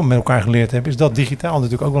we wel met elkaar geleerd hebben, is dat digitaal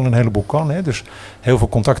natuurlijk ook wel een heleboel kan. Hè. Dus heel veel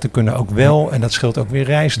contacten kunnen ook wel. En dat scheelt ook weer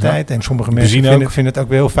reistijd. Ja. En sommige mensen vinden het ook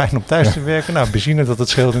weer heel fijn om thuis te werken. Nou, benzine dat het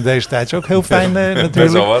scheelt in deze tijd is ook heel fijn natuurlijk.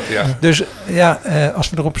 Best wel wat, Dus als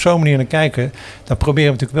we er op zo'n manier naar kijken, dan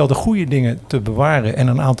proberen we natuurlijk wel de goede dingen te bewaren. En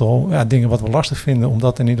een aantal dingen wat we lastig vinden, om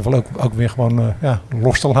dat in ieder geval ook weer gewoon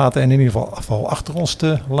los te laten. En in ieder geval achter ons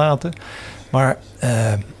te laten. Maar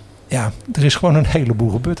er is gewoon een heleboel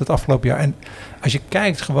gebeurd het afgelopen jaar. En als je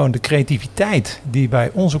kijkt gewoon de creativiteit die bij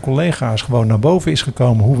onze collega's gewoon naar boven is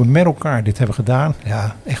gekomen. Hoe we met elkaar dit hebben gedaan.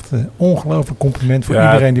 Ja, echt een ongelooflijk compliment voor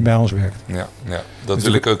iedereen die bij ons werkt. Ja, dat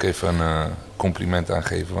wil ik ook even een compliment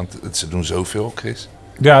aangeven. Want ze doen zoveel, Chris.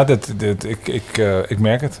 Ja, ik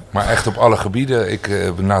merk het. Maar echt op alle gebieden.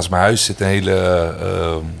 Naast mijn huis zit een hele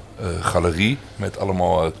galerie met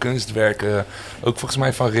allemaal kunstwerken. Ook volgens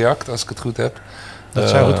mij van React, als ik het goed heb. Dat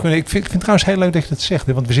zou goed kunnen. Ik vind trouwens heel leuk dat je dat zegt.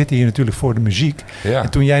 Hè, want we zitten hier natuurlijk voor de muziek. Ja. En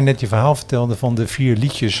toen jij net je verhaal vertelde van de 4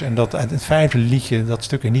 liedjes. En dat uit het 5e liedje dat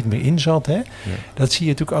stuk er niet meer in zat. Hè, dat zie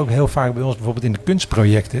je natuurlijk ook heel vaak bij ons bijvoorbeeld in de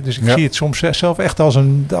kunstprojecten. Dus ik zie het soms zelf echt als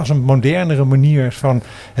een modernere manier van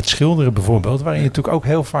het schilderen bijvoorbeeld. Waarin je natuurlijk ook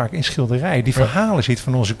heel vaak in schilderij die verhalen ziet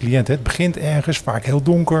van onze cliënten. Het begint ergens, vaak heel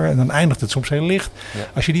donker. En dan eindigt het soms heel licht. Ja.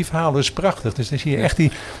 Als je die verhalen, dat is prachtig. Dus dan zie je echt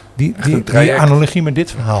die analogie met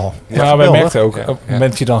dit verhaal. Ja, wij merkten ook, op het moment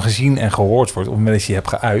dat je dan gezien en gehoord wordt, op het moment dat je hebt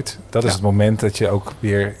geuit, dat is het moment dat je ook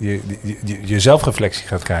weer je zelfreflectie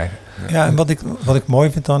gaat krijgen. Ja, en wat ik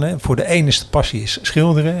mooi vind dan, voor de ene is de passie is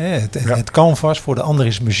schilderen, het canvas, voor de andere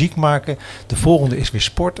is muziek maken, de volgende is weer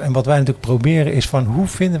sport. En wat wij natuurlijk proberen is van, hoe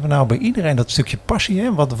vinden we nou bij iedereen dat stukje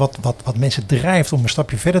passie, wat mensen drijft om een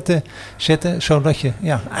stapje verder te zetten, zodat je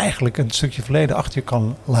eigenlijk een stukje verleden achter je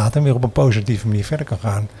kan laten en weer op een positieve manier verder kan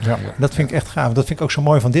gaan. Ja. Dat vind ik echt gaaf. Dat vind ik ook zo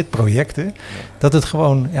mooi van dit project. Hè. dat het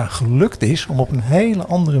gewoon gelukt is om op een hele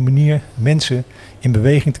andere manier mensen in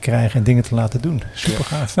beweging te krijgen en dingen te laten doen. Super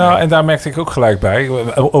gaaf. Nou, en daar merkte ik ook gelijk bij.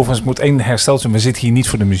 Overigens moet één hersteld zijn. We zitten hier niet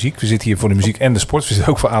voor de muziek. We zitten hier voor de muziek en de sport. We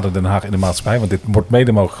zitten ook voor ADO Den Haag in de Maatschappij. Want dit wordt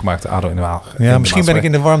mede mogelijk gemaakt door ADO Den Haag. Ja, misschien ben ik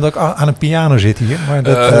in de warm dat ik aan een piano zit hier. Maar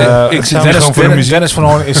ik zit gewoon voor de muziek. Dennis van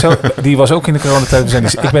Hoorn die was ook in de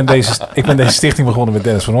coronatijd. Ik ben deze stichting begonnen met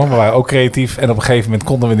Dennis van Hoorn. We waren ook creatief. En op een gegeven moment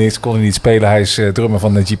konden we niet spelen. Hij is drummer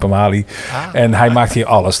van Jeep Amali. En hij maakt hier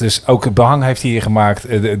alles. Dus ook het behang heeft hij hier gemaakt.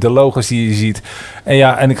 De logos die je ziet.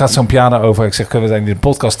 En ik had zo'n piano over. Ik zeg, kunnen we daar niet een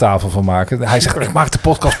podcasttafel van maken? Hij zegt, ik maak de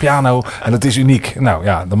podcastpiano en dat is uniek. Nou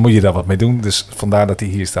ja, dan moet je daar wat mee doen. Dus vandaar dat hij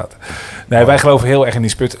hier staat. Nee, wij geloven heel erg in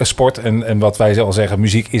die sport. En wat wij al zeggen,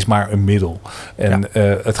 muziek is maar een middel. En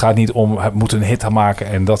het gaat niet om, het moet een hit maken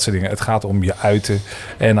en dat soort dingen. Het gaat om je uiten.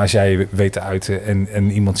 En als jij je weet te uiten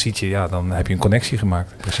en iemand ziet je, dan heb je een connectie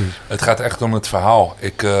gemaakt. Precies. Het gaat echt om het verhaal.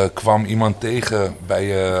 Ik kwam iemand tegen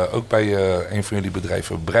ook bij een van jullie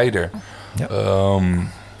bedrijven, Breider.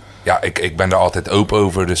 Ja. Ik ben daar altijd open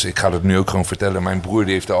over, dus ik ga het nu ook gewoon vertellen. Mijn broer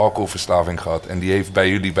die heeft de alcoholverslaving gehad en die heeft bij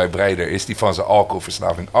jullie bij Breider is die van zijn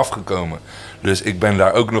alcoholverslaving afgekomen. Dus ik ben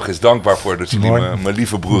daar ook nog eens dankbaar voor dat jullie mijn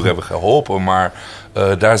lieve broer hebben geholpen. Maar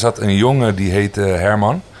daar zat een jongen die heette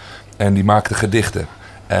Herman en die maakte gedichten.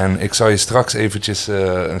 En ik zal je straks eventjes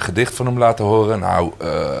een gedicht van hem laten horen. Nou,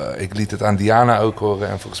 ik liet het aan Diana ook horen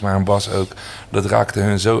en volgens mij aan Bas ook. Dat raakte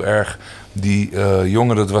hun zo erg. Die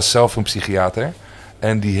jongen, dat was zelf een psychiater.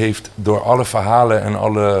 En die heeft door alle verhalen en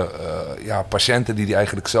alle patiënten die hij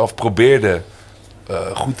eigenlijk zelf probeerde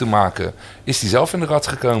goed te maken, is hij zelf in de rats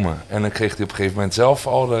gekomen. En dan kreeg hij op een gegeven moment zelf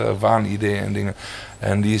al de waanideeën en dingen.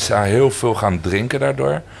 En die is daar heel veel gaan drinken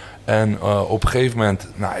daardoor. En op een gegeven moment,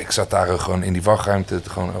 ik zat daar gewoon in die wachtruimte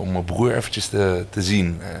gewoon om mijn broer eventjes te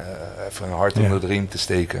zien. Even een hart onder de riem te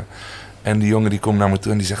steken. En die jongen die komt naar me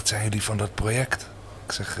toe en die zegt, zijn jullie van dat project?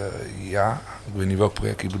 Ik zeg, ja, ik weet niet welk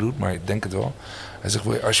project je bedoelt, maar ik denk het wel. Hij zegt,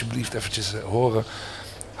 wil je alsjeblieft eventjes horen?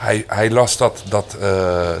 Hij las dat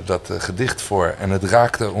gedicht voor en het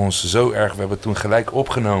raakte ons zo erg. We hebben het toen gelijk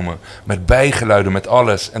opgenomen met bijgeluiden, met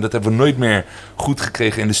alles. En dat hebben we nooit meer goed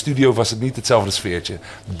gekregen. In de studio was het niet hetzelfde sfeertje.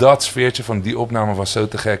 Dat sfeertje van die opname was zo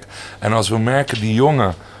te gek. En als we merken, die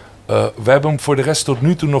jongen, we hebben hem voor de rest tot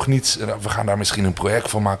nu toe nog niets. We gaan daar misschien een project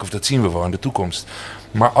van maken of dat zien we wel in de toekomst.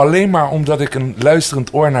 Maar alleen maar omdat ik een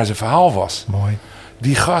luisterend oor naar zijn verhaal was. Mooi.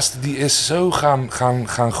 Die gast die is zo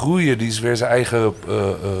gaan groeien. Die is weer zijn eigen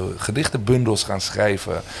gedichtenbundels gaan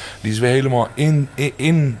schrijven. Die is weer helemaal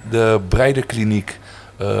in de Breiderkliniek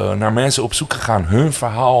naar mensen op zoek gegaan. Hun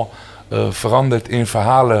verhaal veranderd in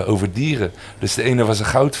verhalen over dieren. Dus de ene was een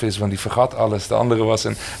goudvis, want die vergat alles. De andere was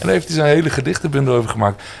en daar heeft hij zo'n hele gedichtenbundel over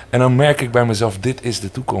gemaakt. En dan merk ik bij mezelf, dit is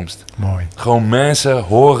de toekomst. Mooi. Gewoon mensen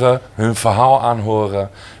horen, hun verhaal aanhoren,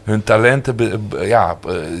 hun talenten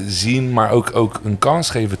zien, maar ook een kans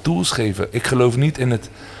geven, tools geven. Ik geloof niet in het,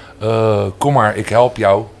 kom maar, ik help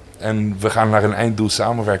jou en we gaan naar een einddoel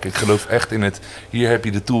samenwerken. Ik geloof echt in het, hier heb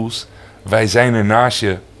je de tools. Wij zijn er naast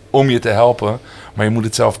je om je te helpen, maar je moet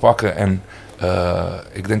het zelf pakken. En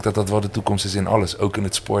ik denk dat dat wel de toekomst is in alles. Ook in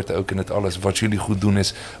het sporten, ook in het alles. Wat jullie goed doen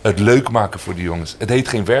is het leuk maken voor die jongens. Het heet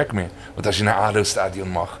geen werk meer. Want als je naar ADO stadion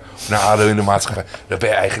mag, of naar ADO in de maatschappij, dan ben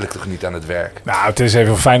je eigenlijk toch niet aan het werk. Nou, het is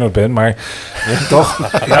even of Feyenoord ben, maar toch,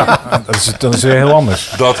 dat is weer heel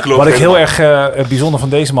anders. Dat klopt. Wat ik heel erg bijzonder van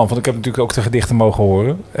deze man, want ik heb natuurlijk ook de gedichten mogen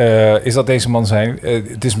horen, is dat deze man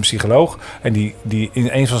het is een psycholoog en die in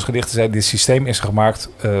een van zijn gedichten zei, dit systeem is gemaakt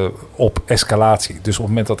op escalatie. Dus op het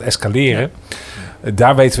moment dat escaleren,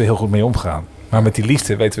 daar weten we heel goed mee omgaan. Maar met die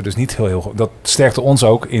liefde weten we dus niet heel goed. Dat sterkte ons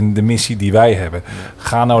ook in de missie die wij hebben.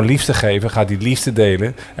 Ga nou liefde geven, ga die liefde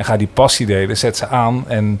delen en ga die passie delen. Zet ze aan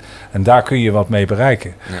en daar kun je wat mee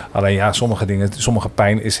bereiken. Ja. Alleen sommige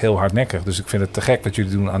pijn is heel hardnekkig. Dus ik vind het te gek wat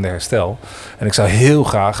jullie doen aan de herstel. En ik zou heel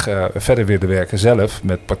graag verder willen werken zelf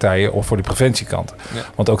met partijen of voor de preventiekant. Ja.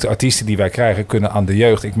 Want ook de artiesten die wij krijgen kunnen aan de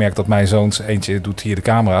jeugd. Ik merk dat mijn zoons, eentje doet hier de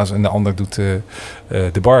camera's en de ander doet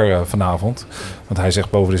de bar vanavond. Want hij zegt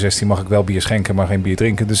boven de 16 mag ik wel bier schenken, maar geen bier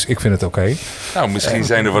drinken. Dus ik vind het oké. Nou, misschien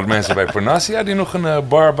zijn er wat mensen bij Parnassia die nog een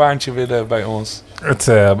barbaantje willen bij ons.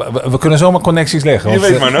 We kunnen zomaar connecties leggen. Je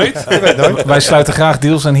weet maar nooit. Wij sluiten graag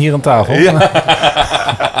deals en hier aan tafel. Ja.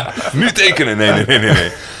 Nu tekenen.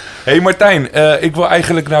 Nee. Hey Martijn, ik wil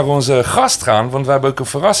eigenlijk naar onze gast gaan, want we hebben ook een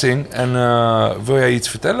verrassing. En wil jij iets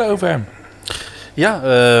vertellen over hem? Ja,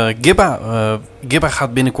 Gibba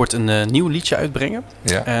gaat binnenkort een nieuw liedje uitbrengen.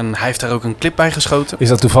 Ja. En hij heeft daar ook een clip bij geschoten. Is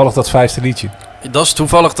dat toevallig dat 5e liedje? Dat is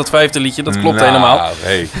toevallig dat 5e liedje, dat klopt helemaal.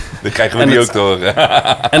 Hey, dat krijgen we nu ook te horen.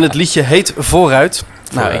 En het liedje heet Vooruit.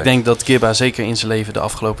 Nou, ik denk dat Gibba zeker in zijn leven de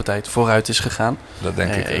afgelopen tijd vooruit is gegaan. Dat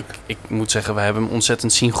denk ik. Ik moet zeggen, we hebben hem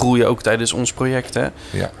ontzettend zien groeien, ook tijdens ons project. Hè?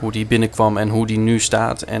 Ja. Hoe die binnenkwam en hoe die nu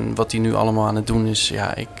staat en wat hij nu allemaal aan het doen is.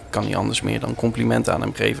 Ja, ik kan niet anders meer dan complimenten aan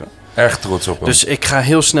hem geven. Erg trots op hem. Dus ik ga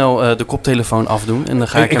heel snel de koptelefoon afdoen. En dan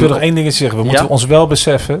ga Ik wil nog één dingetje zeggen. We moeten ons wel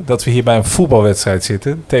beseffen dat we hier bij een voetbalwedstrijd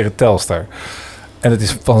zitten tegen Telstar. En het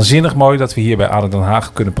is waanzinnig mooi dat we hier bij ADO Den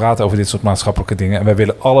Haag kunnen praten over dit soort maatschappelijke dingen. En wij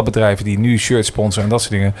willen alle bedrijven die nu shirts sponsoren en dat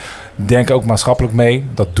soort dingen, denken ook maatschappelijk mee.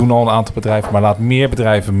 Dat doen al een aantal bedrijven. Maar laat meer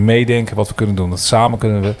bedrijven meedenken wat we kunnen doen. Dat samen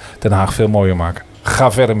kunnen we Den Haag veel mooier maken.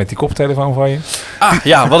 Ga verder met die koptelefoon van je.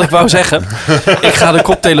 Ja, wat ik wou zeggen. Ik ga de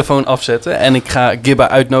koptelefoon afzetten en ik ga Gibba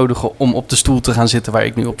uitnodigen om op de stoel te gaan zitten waar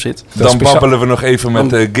ik nu op zit. Dan babbelen we nog even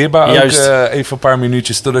met Gibba. Juist. Even een paar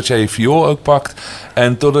minuutjes totdat jij je viool ook pakt.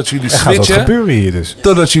 En totdat jullie switchen. Gaat wat gebeuren hier dus.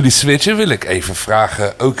 Totdat jullie switchen wil ik even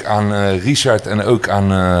vragen, ook aan Richard en ook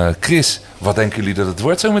aan Chris. Wat denken jullie dat het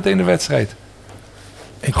wordt zo meteen de wedstrijd?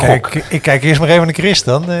 Ik kijk eerst maar even naar Chris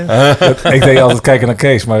dan. Ik deed altijd kijken naar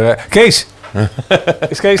Kees. Maar Kees!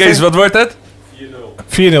 Is Kees, wat wordt het?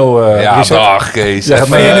 4-0. Ja, dag Kees. Ja, 4-0.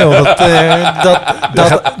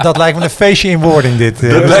 Dat lijkt me een feestje in wording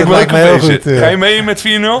dit. Dat lijkt me ook een heel feestje. goed. Ga je mee met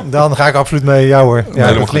 4-0? Dan ga ik absoluut mee, ja hoor. Ja,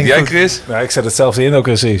 helemaal goed. Jij Chris? Ja, ik zet hetzelfde in ook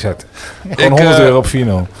als Richard. Gewoon €100 op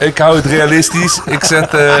 4-0. Ik hou het realistisch.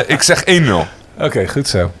 Ik zeg 1-0. Oké, goed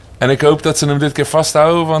zo. En ik hoop dat ze hem dit keer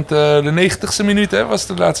vasthouden, want de 90ste minuut was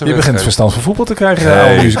de laatste Je begint verstand van voetbal te krijgen,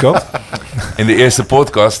 oude muzikant. In de eerste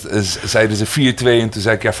podcast zeiden ze 4-2 en toen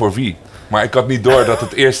zei ik ja, voor wie? Maar ik had niet door dat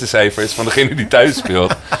het eerste cijfer is van degene die thuis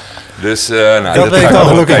speelt. Dus dat weet ik dan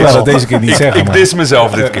gelukkig wel dat deze keer niet zeggen. Ik dis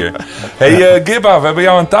mezelf dit keer. Hey Gibba, we hebben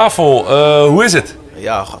jou aan tafel. Hoe is het?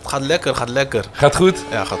 Ja, gaat lekker. Gaat goed?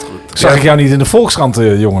 Ja, gaat goed. Zag ik jou niet in de Volkskrant,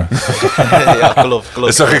 jongen? Ja, klopt.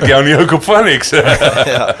 Dat zag ik jou niet ook op Vanix.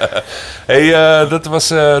 Ja. Hey,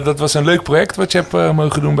 dat was een leuk project wat je hebt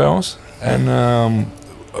mogen doen bij ons. En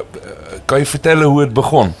kan je vertellen hoe het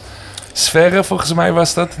begon? Sverre, volgens mij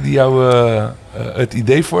was dat, die jou het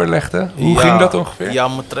idee voorlegde. Hoe ging dat ongeveer? Ja,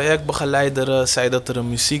 mijn trajectbegeleider zei dat er een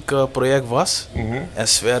muziekproject was. Mm-hmm. En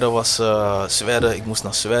Sverre, ik moest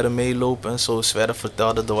naar Sverre meelopen en zo. Sverre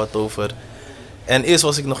vertelde er wat over. En eerst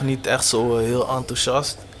was ik nog niet echt zo heel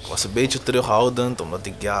enthousiast. Ik was een beetje terughoudend, omdat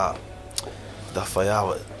ik dacht van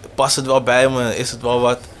past het wel bij me, is het wel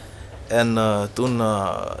wat. En toen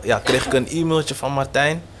kreeg ik een e-mailtje van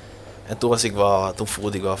Martijn. En toen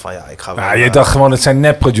voelde ik wel van ik ga wel... Ja, je dacht gewoon, het zijn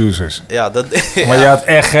net-producers. Ja, dat... Maar je had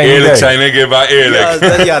echt geen idee. Eerlijk zijn, ik heb maar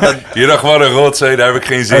eerlijk. Je dacht, wat een rotzooi, daar heb ik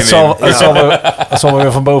geen zin in. Het zal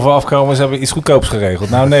weer van bovenaf komen, ze hebben iets goedkoops geregeld.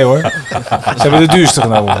 Nou, nee hoor. Ze hebben de duurste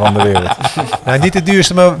genomen van de wereld. Nou, niet de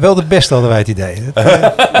duurste, maar wel de beste hadden wij het idee.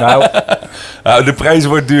 Nou, de prijs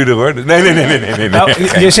wordt duurder hoor. Nee. Nou,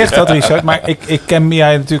 je zegt dat, Richard, maar ik ken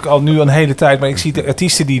Mihai natuurlijk al nu een hele tijd. Maar ik zie de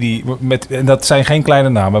artiesten die met, en dat zijn geen kleine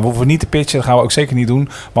namen. We hoeven niet te pitchen, dat gaan we ook zeker niet doen.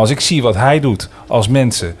 Maar als ik zie wat hij doet als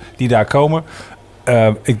mensen die daar komen.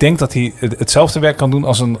 Ik denk dat hij hetzelfde werk kan doen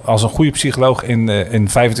als een goede psycholoog in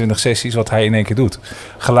 25 sessies, wat hij in één keer doet.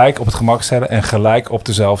 Gelijk op het gemak stellen en gelijk op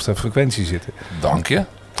dezelfde frequentie zitten. Dank je.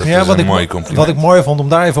 Dat is een mooi compliment. Wat ik mooi vond om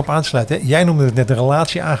daar even op aan te sluiten. Hè? Jij noemde het net een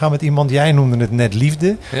relatie aangaan met iemand. Jij noemde het net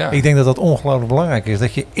liefde. Ja. Ik denk dat dat ongelooflijk belangrijk is.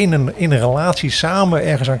 Dat je in een relatie samen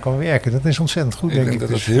ergens aan kan werken. Dat is ontzettend goed, denk ik. Dat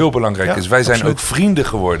het heel belangrijk is. Wij zijn ook vrienden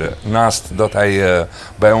geworden. Naast dat hij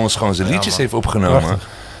bij ons gewoon zijn liedjes heeft opgenomen. Prachtig.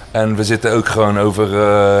 En we zitten ook gewoon over,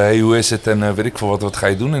 hoe is het en weet ik veel wat ga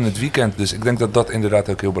je doen in het weekend. Dus ik denk dat dat inderdaad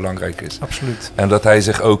ook heel belangrijk is. Absoluut. En dat hij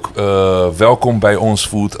zich ook welkom bij ons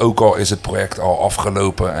voelt, ook al is het project al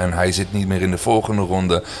afgelopen en hij zit niet meer in de volgende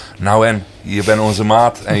ronde. Nou en, je bent onze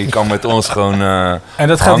maat en je kan met ons gewoon en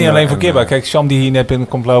dat geldt niet alleen voor Gibba. Kijk, Sham die hier net binnen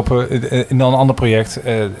komt lopen in een ander project,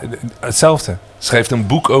 hetzelfde. Schrijft een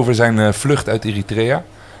boek over zijn vlucht uit Eritrea.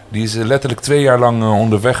 Die is letterlijk 2 jaar lang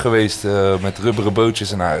onderweg geweest met rubberen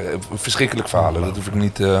bootjes. En verschrikkelijk verhalen, dat hoef ik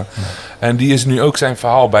niet. En die is nu ook zijn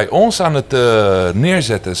verhaal bij ons aan het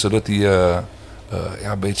neerzetten. Zodat hij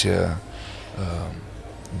een beetje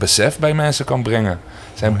besef bij mensen kan brengen.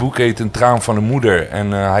 Zijn boek heet Een traan van de moeder.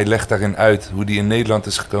 En hij legt daarin uit hoe hij in Nederland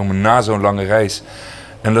is gekomen na zo'n lange reis.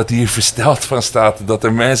 En dat hij hier versteld van staat dat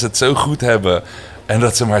er mensen het zo goed hebben. En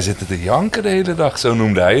dat ze maar zitten te janken de hele dag. Zo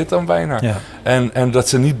noemde hij het dan bijna. Ja. En dat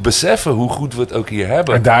ze niet beseffen hoe goed we het ook hier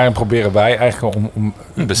hebben. En daarin proberen wij eigenlijk om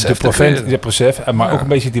de besef, maar ook een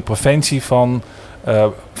beetje die preventie van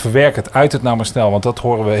Verwerk het, uit het nou maar snel. Want dat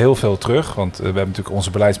horen we heel veel terug. Want we hebben natuurlijk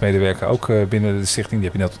onze beleidsmedewerker ook binnen de stichting. Die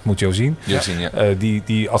heb je net ontmoet, Josien.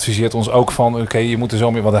 Die adviseert ons ook van... Oké, je moet er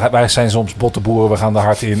zo meer... Want wij zijn soms bottenboeren, we gaan er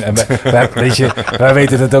hard in. En wij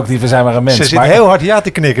weten het ook niet, we zijn maar een mens. Ze zit heel hard ja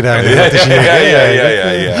te knikken daar.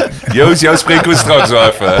 Ja. Joost, jou spreken we straks wel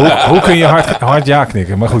even. Hoe kun je hard ja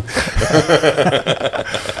knikken? Maar goed.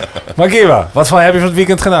 Maar Giba, wat heb je van het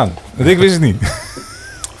weekend gedaan? Want ik wist het niet.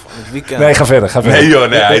 Weekend. Nee, ga verder. Nee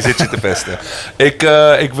joh, hij zit je te pesten.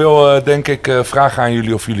 Ik wil denk ik vragen aan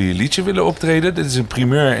jullie of jullie een liedje willen optreden. Dit is een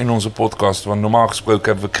primeur in onze podcast. Want normaal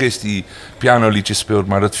gesproken hebben we Chris die pianoliedjes speelt.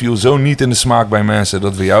 Maar dat viel zo niet in de smaak bij mensen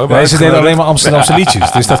dat we jou hebben. Nee, ze deden alleen maar Amsterdamse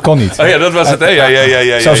liedjes. Dus dat kon niet. Oh ja, dat was het.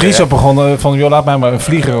 Ja. Zelfs Ries begonnen van, joh, laat mij maar een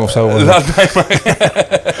vlieger of zo. Laat mij maar.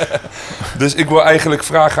 Dus ik wil eigenlijk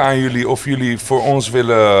vragen aan jullie of jullie voor ons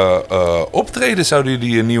willen optreden. Zouden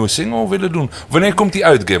jullie een nieuwe single willen doen? Wanneer komt die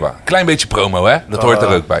uit, Giba? Klein beetje promo, hè? Dat hoort er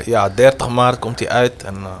ook bij. Ja, 30 maart komt die uit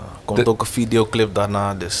en komt ook een videoclip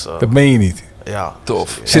daarna. Dus, dat meen je niet? Ja.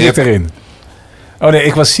 Tof. Zit ik erin? Oh nee,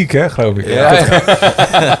 ik was ziek, hè, geloof ik.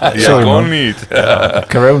 Sorry, gewoon niet. Ja.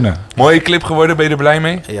 Corona. Mooie clip geworden, ben je er blij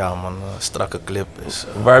mee? Ja, man, strakke clip. Dus,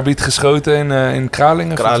 waar heb je het geschoten? In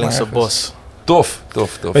Kralingen? Kralingse Bos. Tof.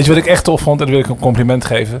 Weet je wat ik echt tof vond? En daar wil ik een compliment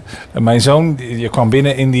geven. Mijn zoon, die kwam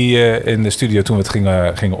binnen in de studio toen we het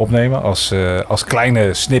gingen opnemen. Als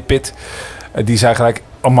kleine snippet. Die zei gelijk,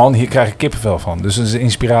 oh man, hier krijg ik kippenvel van. Dus dat is een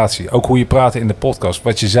inspiratie. Ook hoe je praat in de podcast.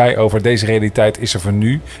 Wat je zei over deze realiteit is er voor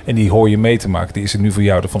nu. En die hoor je mee te maken. Die is er nu voor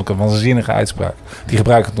jou. Dat vond ik een waanzinnige uitspraak. Die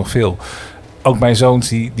gebruiken het nog veel. Ook mijn zoons,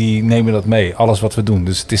 die nemen dat mee. Alles wat we doen.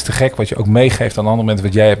 Dus het is te gek wat je ook meegeeft aan andere mensen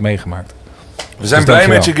wat jij hebt meegemaakt. We zijn blij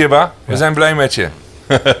met je, Giba. We zijn blij met je.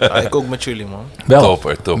 Ja, ik ook met jullie, man. Wel.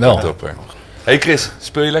 Topper. Hey Chris,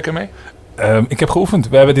 speel je lekker mee? Ik heb geoefend.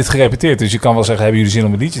 We hebben dit gerepeteerd. Dus je kan wel zeggen, hebben jullie zin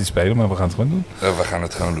om een liedje te spelen? Maar we gaan het gewoon doen. We gaan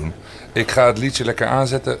het gewoon doen. Ik ga het liedje lekker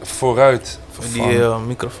aanzetten. Vooruit. Die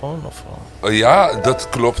microfoon? Of? Ja, dat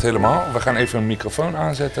klopt helemaal. We gaan even een microfoon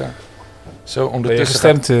aanzetten. Zo ondertussen.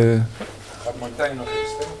 Gestemd. Gaat Martijn nog even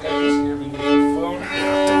stemmen? Kijk eens hier weer de microfoon.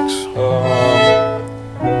 Ja, thanks.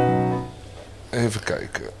 Even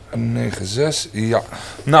kijken. 9-6. Ja.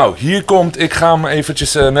 Nou, hier komt. Ik ga hem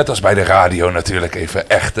eventjes, net als bij de radio natuurlijk, even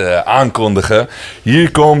echt aankondigen.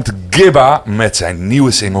 Hier komt Giba met zijn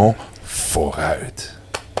nieuwe single Vooruit.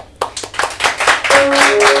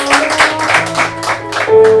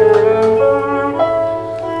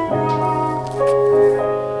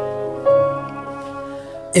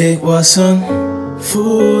 Ik was een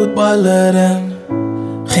voetballer en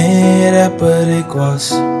geen rapper. Ik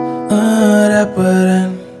was een rapper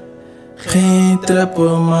en geen trapper.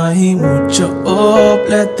 Maar hier moet je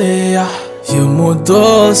opletten, ja. Je moet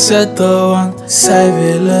doorzetten, want zij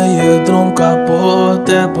willen je droom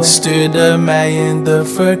kapot hebben. Stuurde mij in de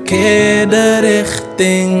verkeerde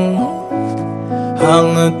richting,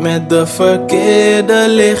 hangend met de verkeerde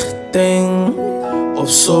lichting. Op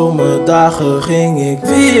zomerdagen ging ik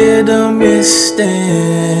weer de mist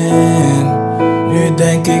in. Nu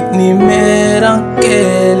denk ik niet meer aan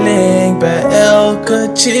killing bij elke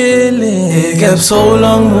chilling. Ik heb zo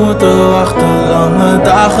lang moeten wachten, lange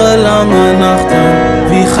dagen, lange nachten.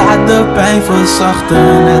 Wie gaat de pijn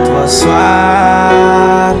verzachten? Het was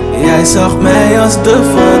zwaar. Jij zag mij als de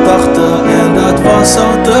verdachte en dat was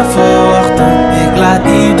al te verwachten. Ik laat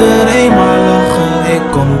iedereen maar lachen, ik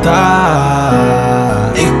kom daar.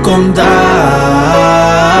 Ik kom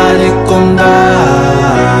daar, ik kom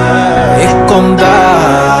daar, ik kom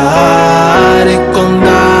daar, ik kom daar.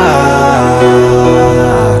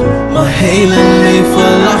 Mijn hele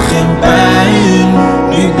leven lag in pijn.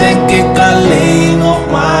 Nu denk ik alleen nog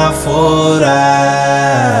maar vooruit.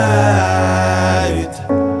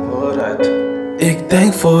 Ik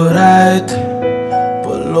denk vooruit.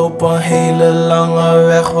 We lopen een hele lange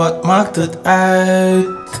weg, wat maakt het uit?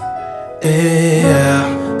 Yeah.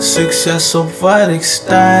 Succes op waar ik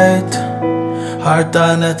stuit. Hard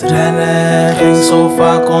aan het rennen, ging zo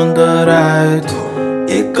vaak onderuit.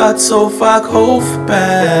 Ik had zo vaak hoofdpijn,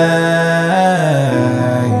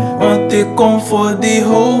 want ik kom voor die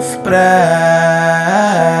hoofdprijs.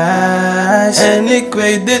 En ik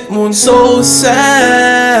weet dit moet zo zijn,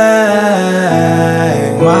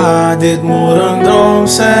 maar dit moet een droom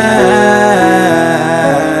zijn.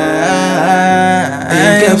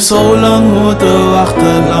 Ik heb zo lang moeten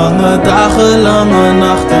wachten, lange dagen, lange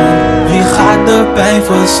nachten. Wie gaat de pijn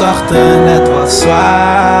verzachten? Het was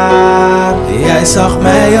zwaar. Jij zag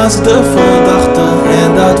mij als de verdachte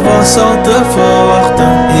en dat was al te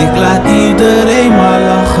verwachten. Ik laat iedereen maar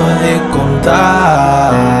lachen, ik kom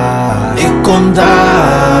daar. Ik kom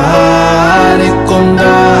daar, ik kom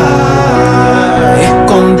daar.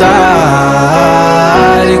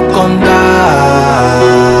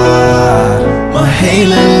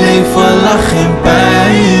 dag geen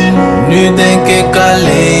pijn. Nu denk ik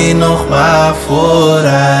alleen nog maar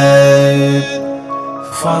vooruit.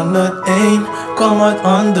 Van het een kwam het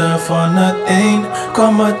ander, van het een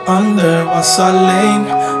kwam het ander. Was alleen,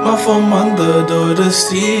 maar vermande door de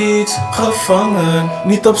streets. Gevangen,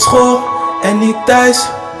 niet op school en niet thuis.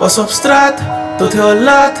 Was op straat, tot heel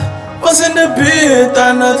laat. Was in de buurt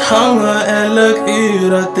aan het hangen. Elk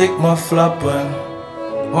uur had ik me flappen.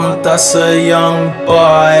 Want als een young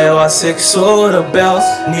boy was ik zo rebels.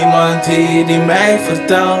 Niemand die mij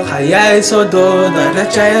vertelt, ga jij zo door, dan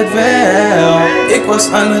red jij het wel. Ik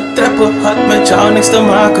was aan het trappen, had met jou niks te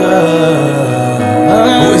maken.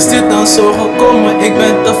 Hoe is dit dan zo gekomen? Ik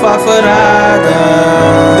ben te vaak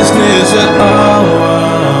verraden. Dus nu is het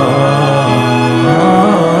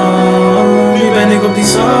nu ben ik op die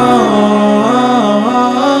zon.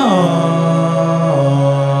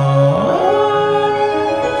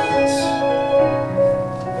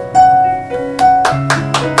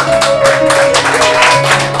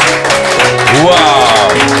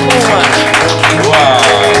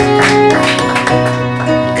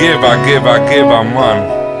 Gibba, man.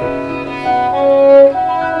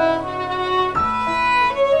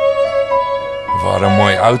 Wat een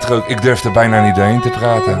mooi outro. Ik durf er bijna niet doorheen te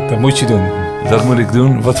praten. Dat moet je doen. Dat moet ik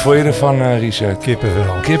doen. Wat vond je ervan, Richard?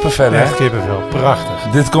 Kippenvel. Kippenvel, hè? Echt kippenvel.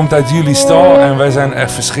 Prachtig. Dit komt uit jullie stal en wij zijn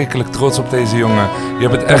echt verschrikkelijk trots op deze jongen. Je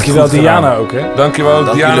hebt het echt Dankjewel goed Diana gedaan. ook, hè? Dankjewel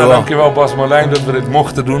Dank Diana, jullie wel. dankjewel Bas Marlijn dat we dit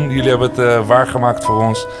mochten doen. Jullie hebben het waargemaakt voor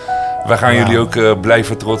ons. Wij gaan jullie ook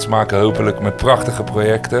blijven trots maken, hopelijk met prachtige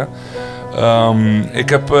projecten. Ik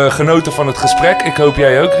heb genoten van het gesprek. Ik hoop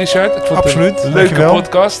jij ook, Richard. Ik vond Absoluut, het een leuke dankjewel.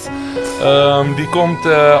 podcast. Die komt,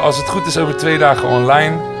 als het goed is, over 2 dagen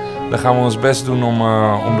online. Dan gaan we ons best doen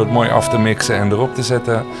om dat mooi af te mixen en erop te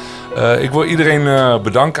zetten. Ik wil iedereen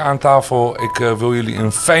bedanken aan tafel. Ik wil jullie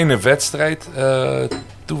een fijne wedstrijd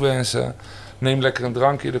toewensen. Neem lekker een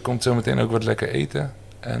drankje. Er komt zometeen ook wat lekker eten.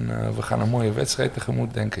 En we gaan een mooie wedstrijd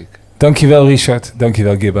tegemoet, denk ik. Dankjewel Richard.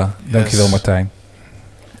 Dankjewel Gibba. Dankjewel Martijn.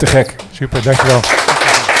 Te gek. Super, dankjewel.